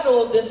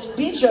shadow of this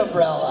beach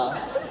umbrella.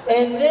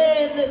 And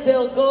then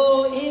they'll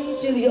go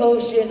into the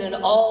ocean and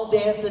all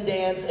dance a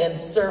dance and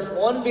surf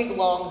one big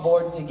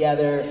longboard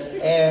together,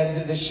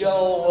 and the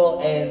show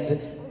will end,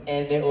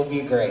 and it will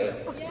be great.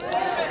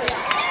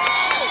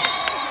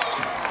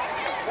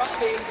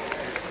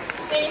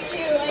 Thank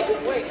you. I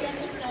completely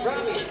understand.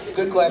 Robbie.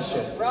 Good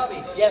question.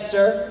 Robbie. Yes,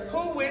 sir?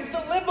 Who wins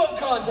the limbo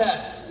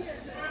contest?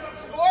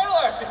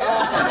 Spoiler!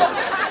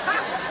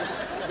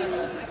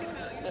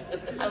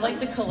 I like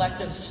the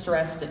collective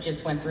stress that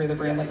just went through the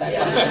room with that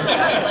question.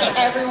 Like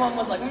everyone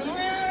was like,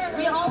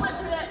 We all went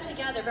through that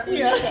together, but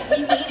we made it.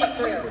 We made it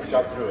through. We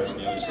got through it. On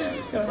the other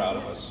side. Proud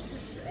of us.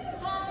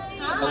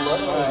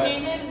 My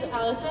name is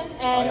Allison,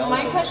 and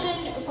my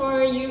question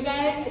for you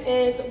guys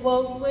is,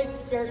 what would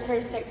your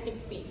curse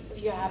technique be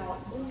if you had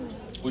one?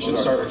 We should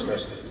start with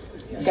this.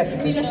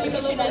 Can you just speak a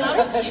little bit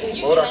louder?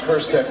 What would our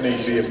curse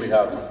technique be if we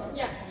have one?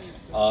 Yeah.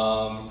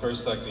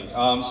 Curse technique.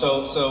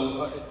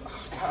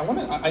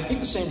 I pick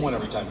the same one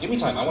every time. Give me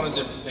time. I want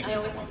to pick. I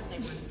always pick the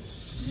same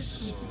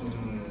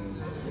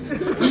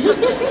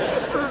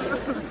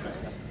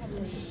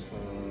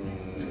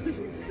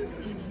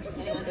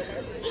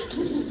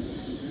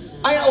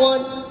I got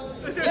one.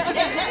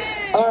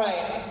 All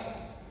right.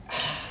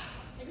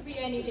 It could be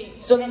anything.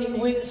 So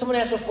someone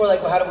asked before,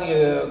 like, well, how do we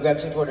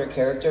gravitate toward our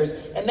characters?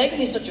 And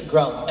Megumi's such a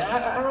grump, and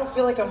I don't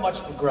feel like I'm much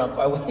of a grump.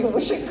 I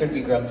wish I could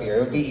be grumpier.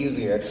 It would be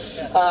easier.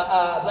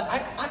 But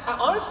I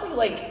honestly,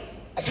 like,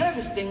 I kind of have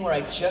this thing where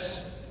I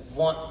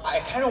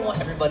kind of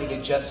want everybody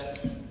to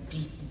just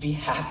be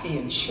happy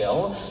and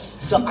chill.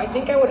 So I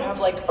think I would have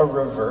like a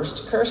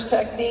reversed curse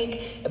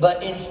technique,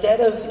 but instead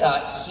of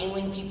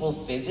healing people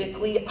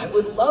physically, I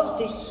would love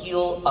to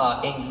heal,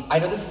 I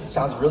know this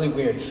sounds really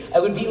weird, I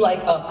would be like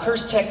a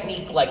curse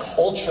technique like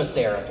ultra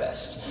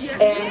therapist.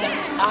 And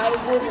I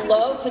would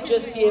love to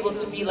just be able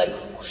to be like,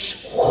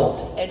 whoosh,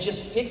 whoosh, and just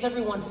fix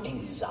everyone's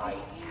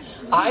anxiety.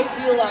 I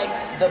feel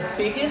like the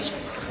biggest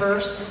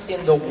curse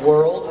in the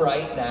world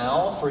right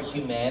now for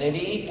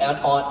humanity, and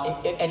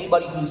on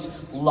anybody who's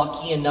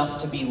lucky enough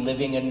to be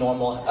living a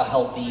normal, a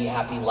healthy,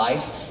 happy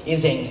life,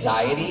 is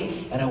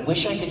anxiety. And I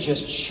wish I could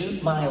just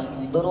shoot my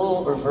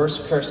little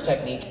reverse curse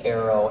technique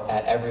arrow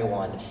at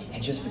everyone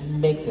and just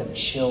make them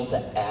chill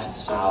the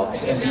F out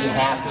and be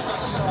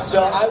happy.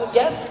 So I would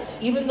guess,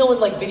 even though in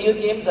like video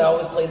games I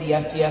always play the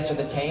FPS or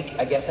the tank,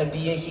 I guess I'd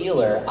be a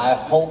healer. I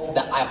hope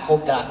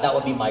that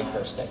would be my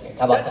curse technique.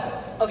 How about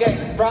that?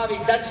 Okay, Robbie,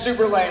 that's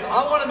super lame.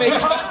 I want to make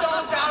hot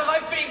dogs out of my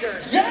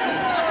fingers. Yes!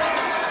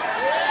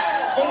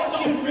 And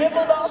if you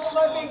nibbled off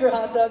my finger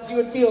hot dogs, you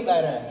would feel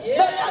better. Yeah.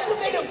 Now you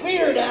made it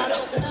weird, Adam.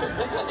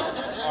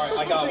 All right,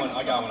 I got one.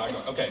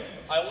 Okay,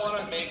 I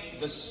want to make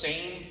the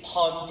same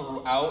pun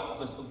throughout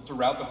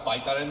the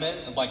fight that I'm in.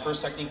 And my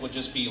curse technique would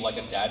just be like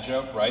a dad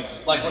joke, right?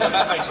 Like when I'm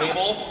at my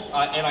table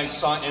and I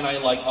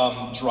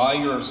draw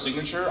your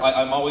signature,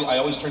 I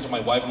always turn to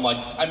my wife. I'm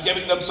like, I'm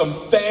giving them some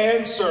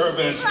fan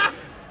service.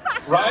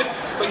 right?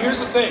 But here's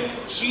the thing,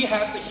 she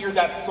has to hear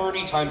that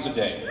 30 times a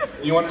day.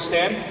 You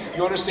understand?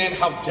 You understand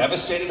how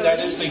devastating that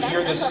is to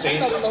hear the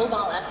same... That's a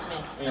lowball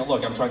estimate. You know,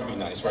 look, I'm trying to be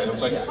nice, right?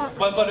 It's like,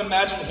 but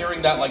imagine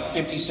hearing that like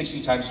 50,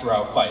 60 times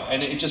throughout a fight,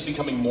 and it just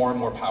becoming more and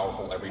more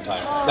powerful every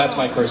time. That's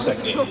my curse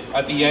technique.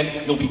 At the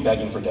end, you'll be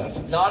begging for death.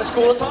 Not as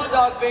cool as hot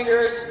dog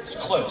fingers. It's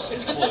close,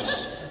 it's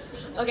close.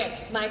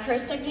 Okay, my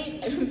curse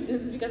technique,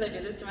 this is because I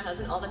do this to my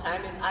husband all the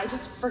time, is I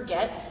just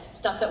forget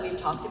stuff that we've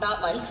talked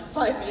about like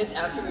 5 minutes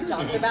after we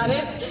talked about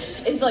it.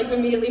 It's like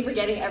immediately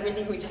forgetting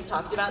everything we just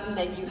talked about and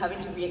then you having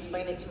to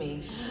re-explain it to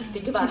me.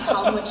 Think about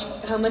how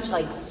much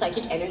like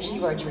psychic energy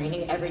you are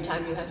draining every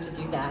time you have to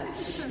do that.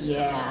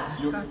 Yeah.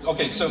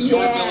 Okay, so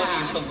your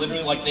ability is to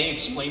literally like they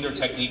explain their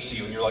technique to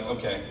you and you're like,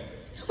 okay.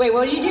 Wait,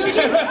 what do you do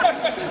again?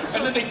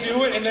 And then they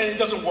do it, and then it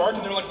doesn't work,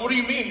 and they're like, what do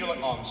you mean? You're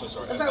like, oh, I'm so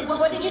sorry. I'm sorry,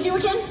 what did you do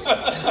again?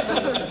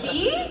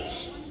 See?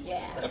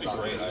 Yeah. That'd be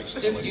great,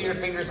 actually. Do your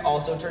fingers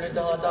also turn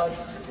into hot dogs?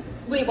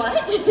 Wait, what?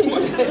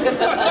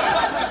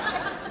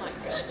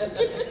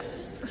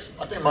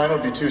 I think mine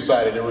would be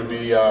two-sided. It would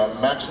be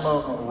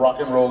maximum rock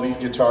and roll-y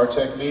guitar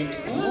technique.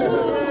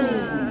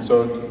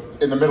 So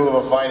in the middle of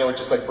a fight, I would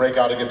just like break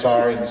out a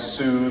guitar and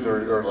soothe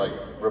or like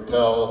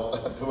repel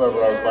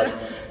whoever I was fighting.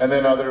 And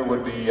then other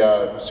would be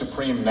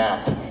supreme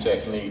nap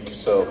technique.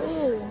 So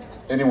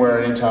anywhere,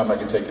 anytime I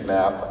can take a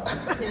nap.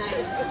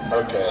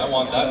 Okay. I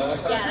want that.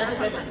 Yeah, that's a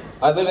good one.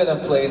 I live in a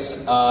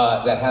place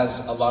that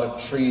has a lot of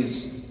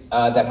trees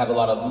that have a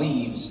lot of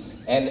leaves.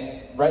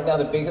 And right now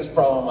the biggest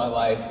problem in my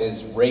life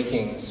is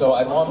raking. So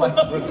I want my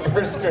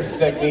reverse curse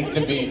technique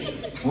to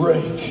be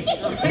rake.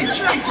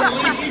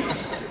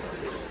 Leaves.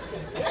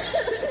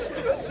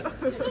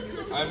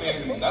 I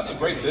mean, that's a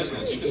great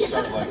business. You can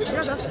start like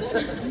that.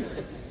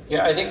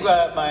 Yeah, I think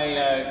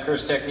my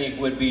curse technique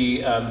would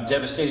be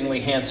devastatingly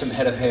handsome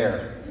head of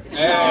hair.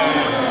 It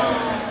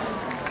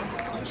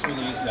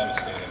truly is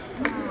devastating.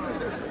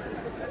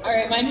 All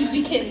right, mine would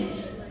be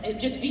kittens. It'd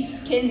just be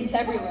kittens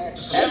everywhere.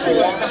 Just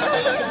everywhere.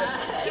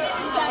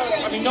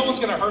 I mean, no one's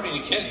gonna hurt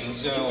any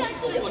kittens. You know.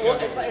 Well,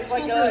 it's like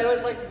it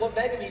was like what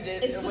Megumi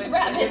did when him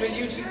and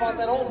Yuji fought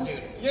that old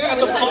dude. Yeah,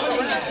 the bunny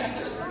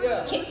rats.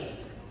 Yeah. Kittens.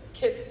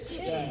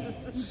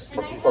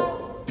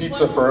 Or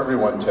pizza for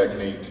everyone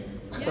technique.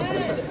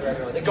 Pizza for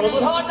everyone. It goes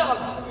with hot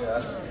dogs.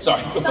 Yeah.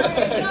 Sorry.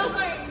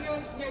 Sorry,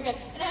 you're good.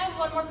 And I have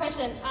one more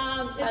question.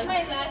 It's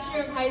my last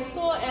year of high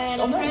school,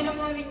 and I'm kind of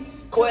having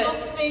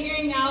trouble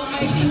figuring out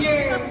my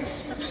senior.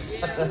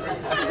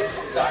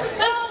 Sorry.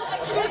 No,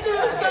 just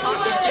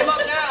give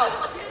up now.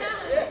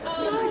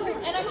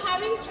 And I'm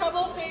having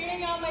trouble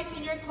figuring out my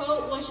senior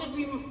quote. What should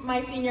be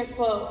my senior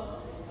quote?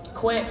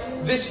 Quit.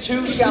 This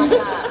too shall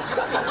pass.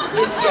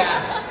 This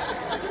gas.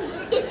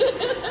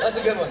 That's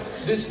a good one.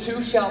 This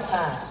too shall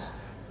pass.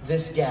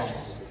 This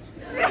gas.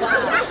 Wow.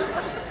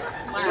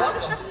 You're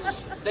welcome.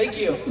 Thank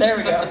you. There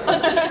we go.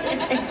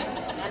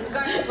 And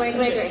McArthur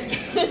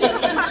 2023.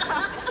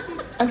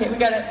 Okay, we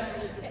got it.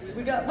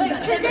 We got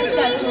 10 minutes,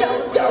 guys.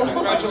 Let's go.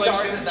 Congratulations.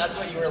 Sorry that that's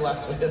what you were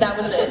left with. That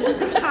was it.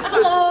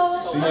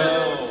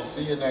 Hello.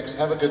 See you next.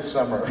 Have a good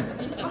summer.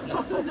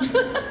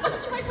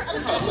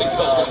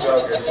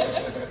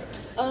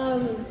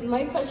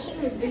 My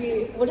question would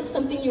be, what is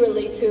something you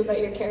relate to about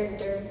your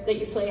character that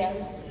you play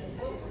as?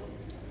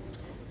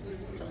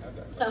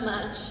 So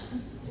much.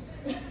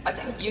 I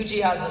think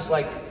Yuji has this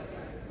like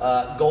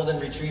golden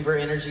retriever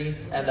energy,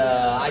 and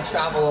I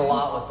travel a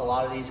lot with a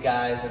lot of these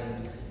guys,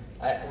 and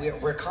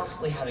we're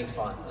constantly having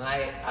fun. And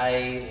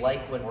I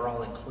like when we're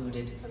all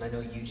included, and I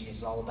know Yuji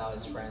is all about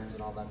his friends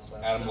and all that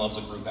stuff. Adam loves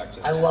a group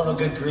activity. I love a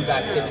good group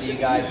activity, you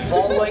guys.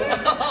 Bowling,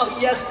 oh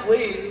yes,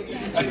 please.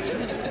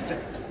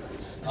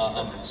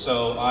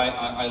 So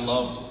I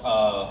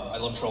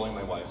love trolling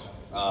my wife.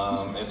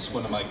 It's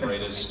one of my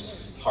greatest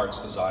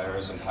heart's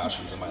desires and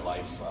passions in my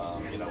life.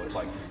 You know, it's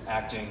like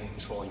acting,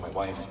 trolling my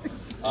wife.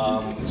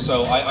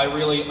 So I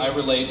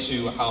relate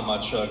to how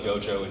much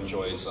Gojo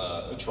enjoys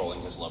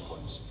trolling his loved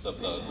ones, the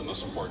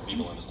most important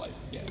people in his life.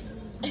 Yeah.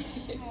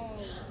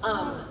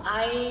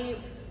 I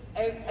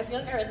feel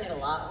like I resonate a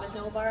lot with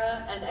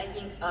Nobara, and I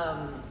think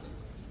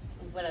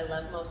what I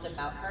love most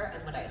about her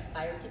and what I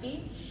aspire to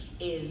be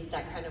is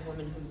that kind of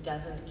woman who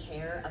doesn't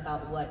care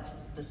about what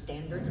the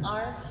standards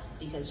are,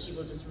 because she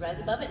will just rise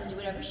above it and do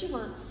whatever she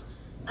wants.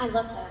 I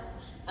love that.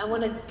 I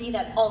want to be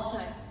that all the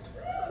time.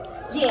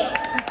 Yeah.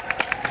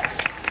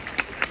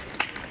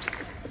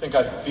 I think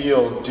I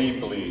feel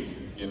deeply,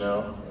 you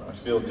know? I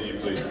feel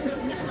deeply.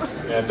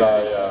 And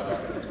that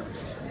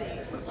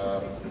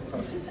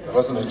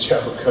wasn't a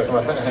joke.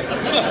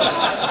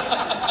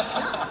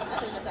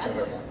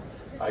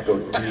 I go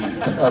deep.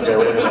 Okay,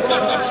 wait a minute.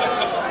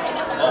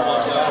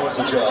 That was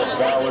a joke.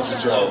 That was a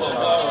joke.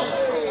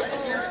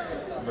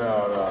 No.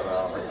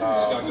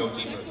 Just gotta go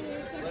deeper.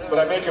 But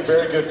I make a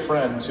very good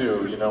friend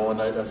too. You know, when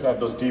I have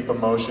those deep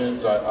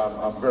emotions,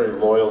 I'm very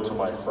loyal to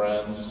my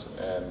friends,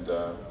 and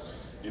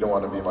you don't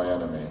want to be my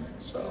enemy.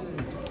 So.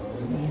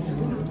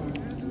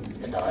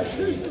 And I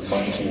hate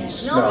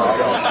monkeys. No,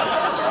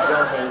 I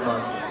don't hate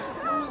monkeys.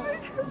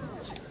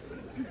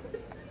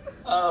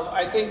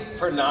 I think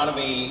for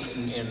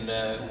Nanami,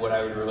 and what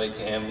I would relate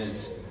to him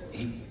is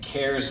he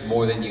cares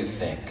more than you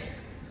think.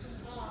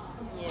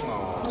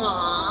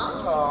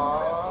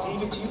 Aww.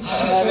 David,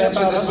 I've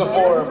answered this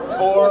before.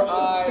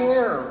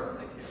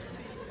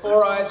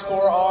 4 eyes,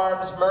 4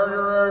 arms,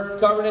 murderer,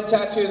 covered in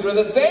tattoos. We're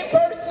the same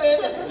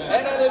person,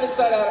 and I live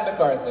inside Adam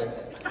McArthur.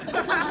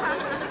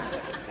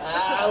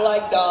 I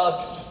like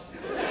dogs.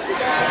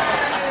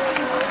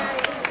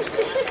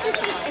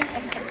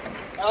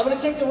 I'm going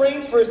to take the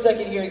reins for a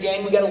second here,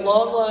 gang. We got a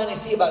long line. I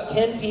see about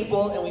 10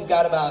 people, and we've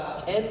got about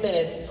 10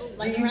 minutes.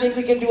 Do you think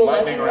we can do a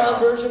lightning round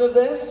version of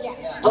this?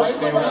 Yeah. Let's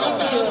do a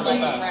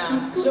lightning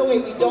round. So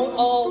wait,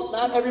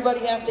 not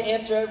everybody has to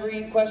answer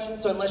every question,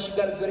 so unless you've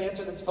got a good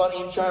answer that's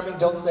funny and charming,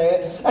 don't say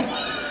it.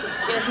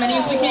 Let's get as many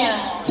as we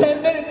can.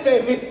 10 minutes,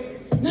 baby.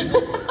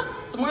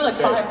 It's more like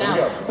 5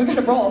 now. We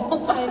gotta roll.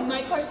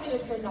 My question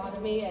is for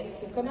Nanami and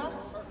Sukuna.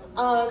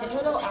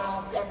 Toto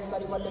asked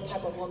everybody what the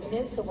type of woman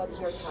is, so what's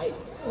your type?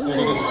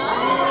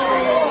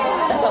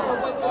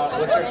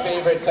 What's your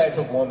favorite type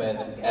of woman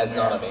as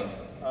Nanami?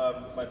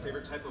 My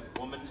favorite type of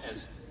woman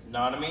as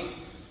Nanami?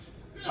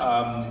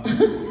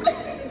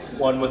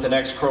 One with an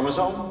X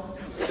chromosome.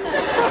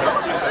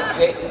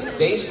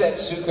 They set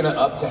Sukuna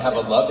up to have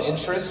a love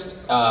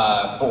interest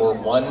for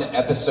 1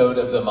 episode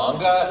of the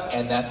manga,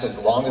 and that's as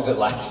long as it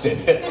lasted.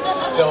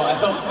 So I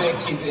don't think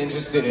he's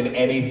interested in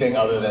anything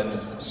other than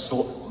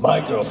my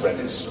girlfriend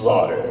is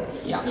Slaughter.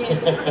 Yeah.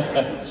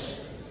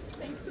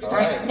 All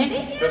right,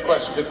 next. Good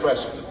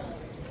question.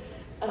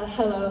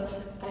 Hello,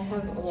 I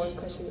have one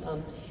question.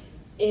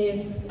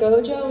 If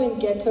Gojo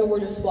and Geto were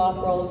to swap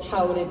roles,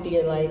 how would it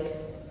be like?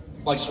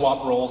 Like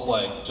swap roles,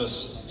 like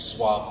just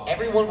swap.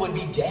 Everyone would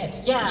be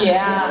dead. Yeah.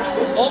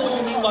 Oh,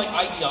 you mean like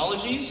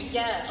ideologies?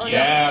 Yeah. Oh,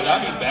 yeah,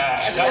 that'd be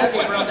bad. That'd be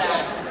real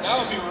bad. That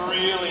would be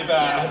really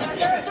bad.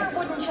 There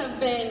wouldn't have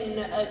been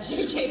a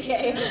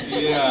JJK.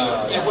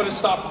 Yeah, it would have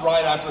stopped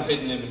right after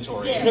hidden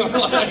inventory. Yeah.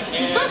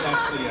 And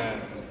that's the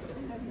end.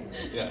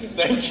 Yeah,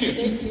 thank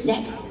you.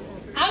 Next.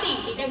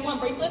 Howdy, you guys want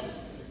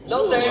bracelets?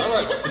 No thanks. All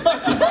right.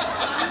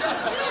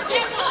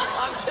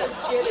 I'm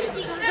just kidding.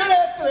 Good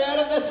answer,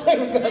 Adam. That's how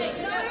we got.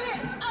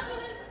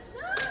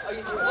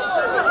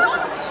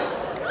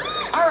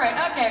 All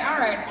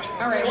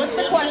right. What's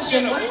the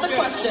question?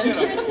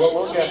 Well,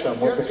 we'll get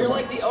them. We'll pick You're them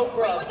like the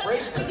Oprah of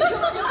bracelets. Is this your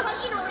real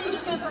question, or are you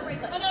just going to throw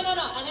bracelets? No.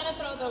 I'm going to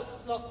throw the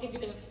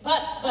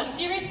But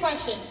serious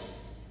question.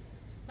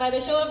 By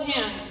the show of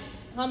hands,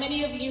 how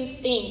many of you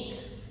think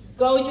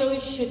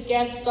Gojo should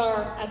guest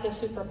star at the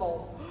Super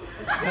Bowl?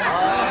 You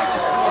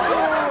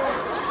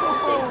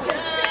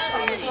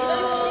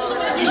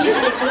should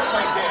have put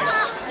my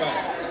dance.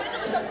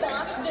 The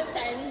box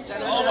descends.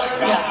 Oh my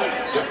god.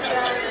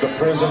 The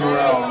prison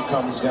realm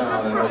comes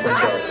down and opens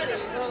up.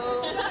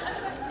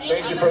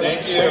 Thank you for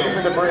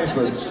the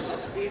bracelets.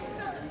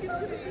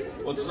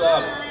 What's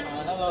up?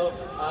 Hello.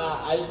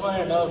 I just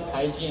wanted to know if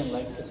Kaiji and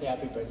Lex could say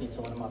happy birthday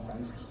to one of my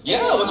friends.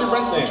 Yeah, what's your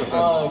friend's name?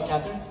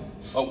 Catherine.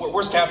 Oh,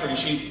 where's Catherine? Is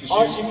she...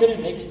 Oh, she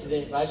couldn't make it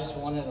today, but I just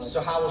wanted to...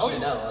 So how will she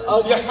know?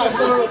 Oh, yeah. I'm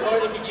still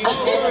recording.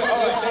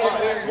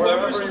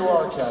 Wherever you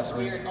are,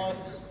 Catherine.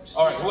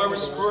 All right,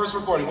 whoever's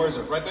recording, where is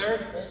it? Right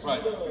there?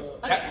 Right.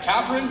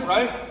 Catherine,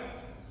 right?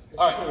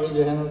 All right. Raise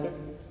your hand real quick.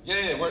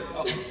 Yeah.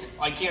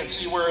 I can't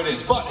see where it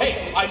is. But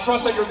hey, I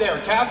trust that you're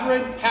there.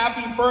 Catherine,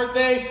 happy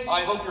birthday.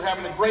 I hope you're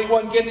having a great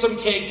one. Get some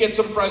cake, get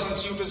some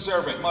presents. You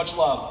deserve it. Much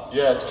love.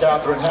 Yes,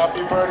 Catherine,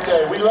 happy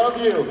birthday. We love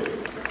you.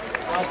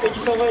 Thank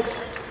you so much.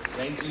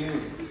 Thank you.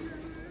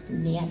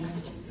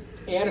 Next.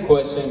 Hey, I had a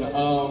question.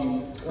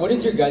 What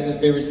is your guys'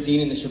 favorite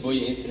scene in the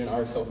Shibuya incident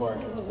arc so far?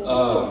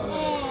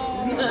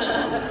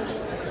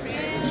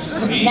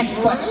 Next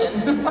question.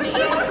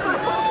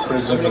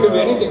 Prison it could be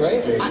anything,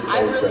 right?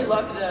 I really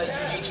loved the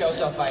Yuji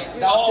Choso fight. The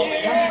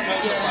Yuji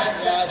Choso fight.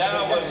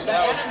 The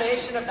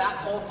animation of that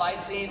whole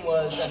fight scene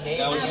was amazing.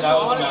 That was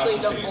honestly,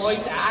 a the masterpiece.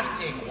 voice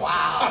acting,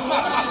 wow.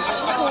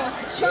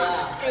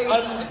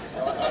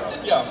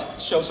 Yeah,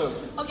 Choso.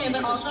 Okay,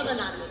 but also the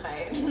Nanami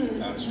fight.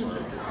 That's true.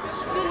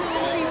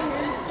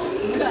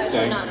 Guys, the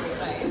Nanami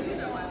fight.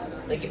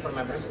 Thank you for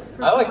my bracelet.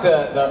 I like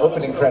the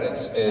opening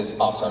credits is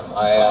awesome.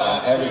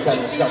 Every time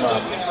they come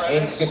up,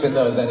 ain't skipping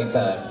those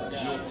anytime.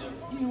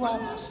 You are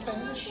my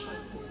special.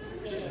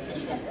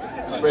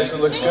 This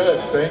bracelet looks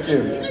good. Thank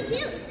you.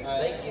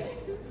 Thank you.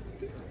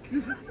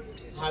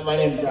 Hi, my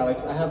name is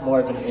Alex. I have more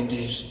of an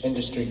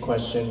industry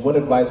question. What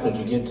advice would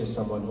you give to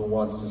someone who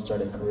wants to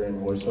start a career in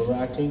voiceover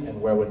acting,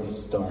 and where would they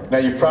start? Now,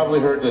 you've probably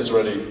heard this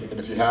already, and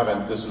if you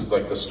haven't, this is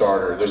like the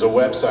starter. There's a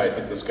website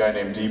that this guy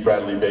named D.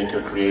 Bradley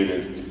Baker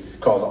created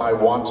called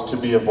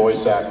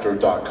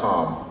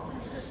iwanttobeavoiceactor.com.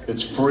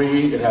 It's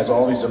free, it has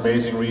all these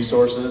amazing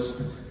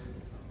resources,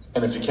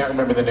 and if you can't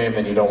remember the name,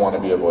 then you don't want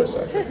to be a voice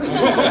actor.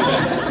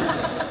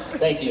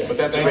 Thank you. But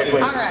that's a great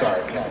place to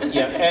start.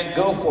 Yeah, and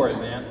go for it,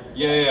 man.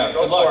 Yeah.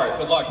 Go Good luck. for it.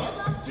 Good luck.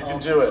 You can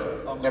do it.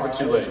 Never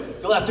too late.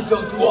 You'll have to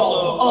go through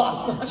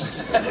all of us.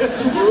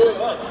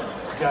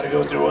 Gotta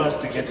go through us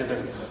to get to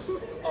the...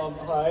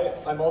 Hi,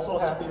 I'm also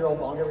happy you're all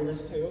manga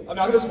readers too. I'm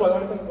not gonna spoil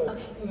anything, but...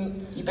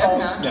 You better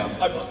not. Yeah.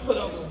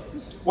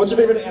 What's your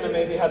favorite anime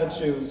if you had to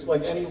choose?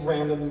 Like any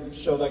random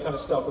show that kind of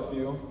stuck with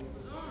you?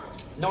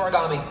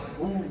 Noragami.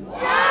 Ooh.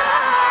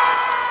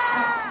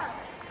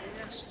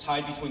 It's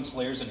tied between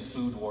Slayers and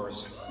Food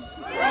Wars.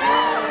 Okay,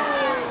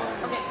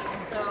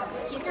 so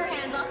keep your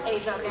hands off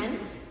Azoken,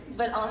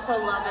 but also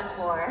Love is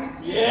War.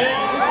 Yeah!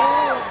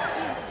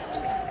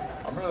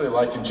 I'm really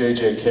liking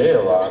JJK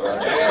a lot.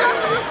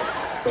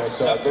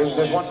 But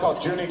there's one called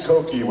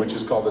Junikoki, which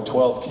is called the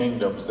 12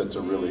 Kingdoms, that's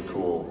a really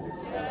cool.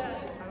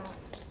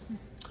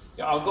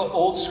 Yeah, I'll go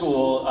old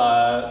school.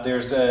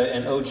 There's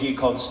an OG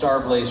called Star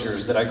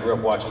Blazers that I grew up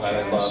watching that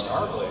I love.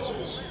 Star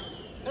Blazers.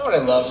 You know what I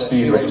love?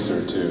 Speed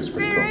Racer, too, is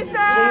pretty cool.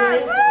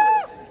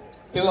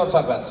 People don't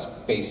talk about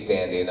Space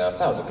Dandy enough.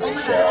 That was a great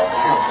show.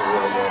 That was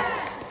really good.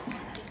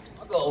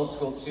 I'll go old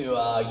school to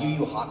Yu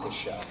Yu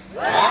Hakusho.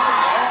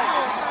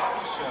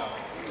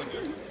 It's a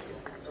good.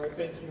 Alright,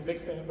 thank you. Big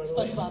fan, by the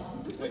way. SpongeBob.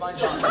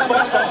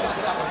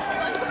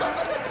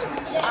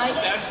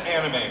 Best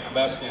anime.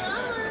 Best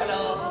anime.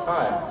 Hello.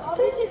 Hi.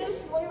 Obviously, no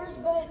spoilers,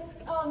 but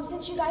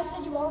since you guys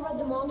said you all read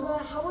the manga,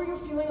 how are you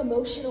feeling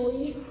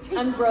emotionally?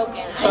 I'm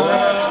broken.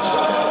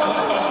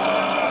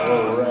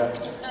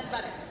 Correct. That's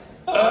better.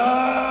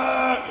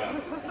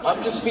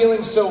 I'm just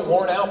feeling so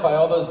worn out by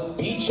all those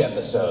beach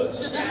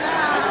episodes.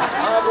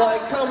 I'm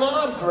like, come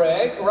on,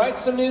 Greg, write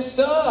some new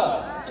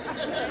stuff.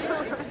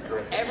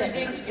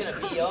 Everything's gonna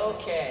be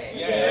okay.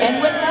 Yeah.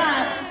 And with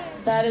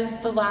that is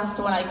the last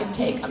one I could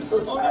take. I'm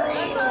so sorry.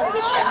 It's not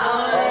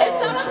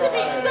up to me.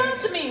 It's not up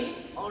to me.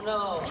 Oh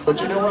no.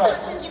 But you know what?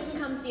 Questions, you can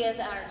come see us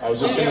at our I was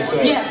just going to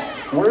say,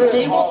 Yes. we're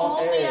They in will Hall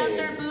all A. be at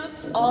their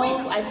booths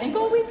I think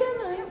all weekend,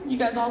 right? You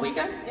guys all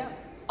weekend? Yeah.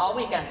 All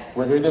weekend.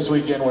 We're here this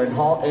weekend. We're in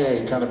Hall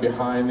A, kind of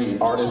behind the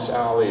Artist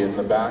Alley in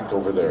the back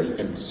over there. You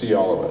can see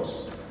all of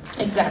us.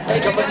 Exactly.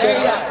 Come and check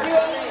it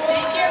out.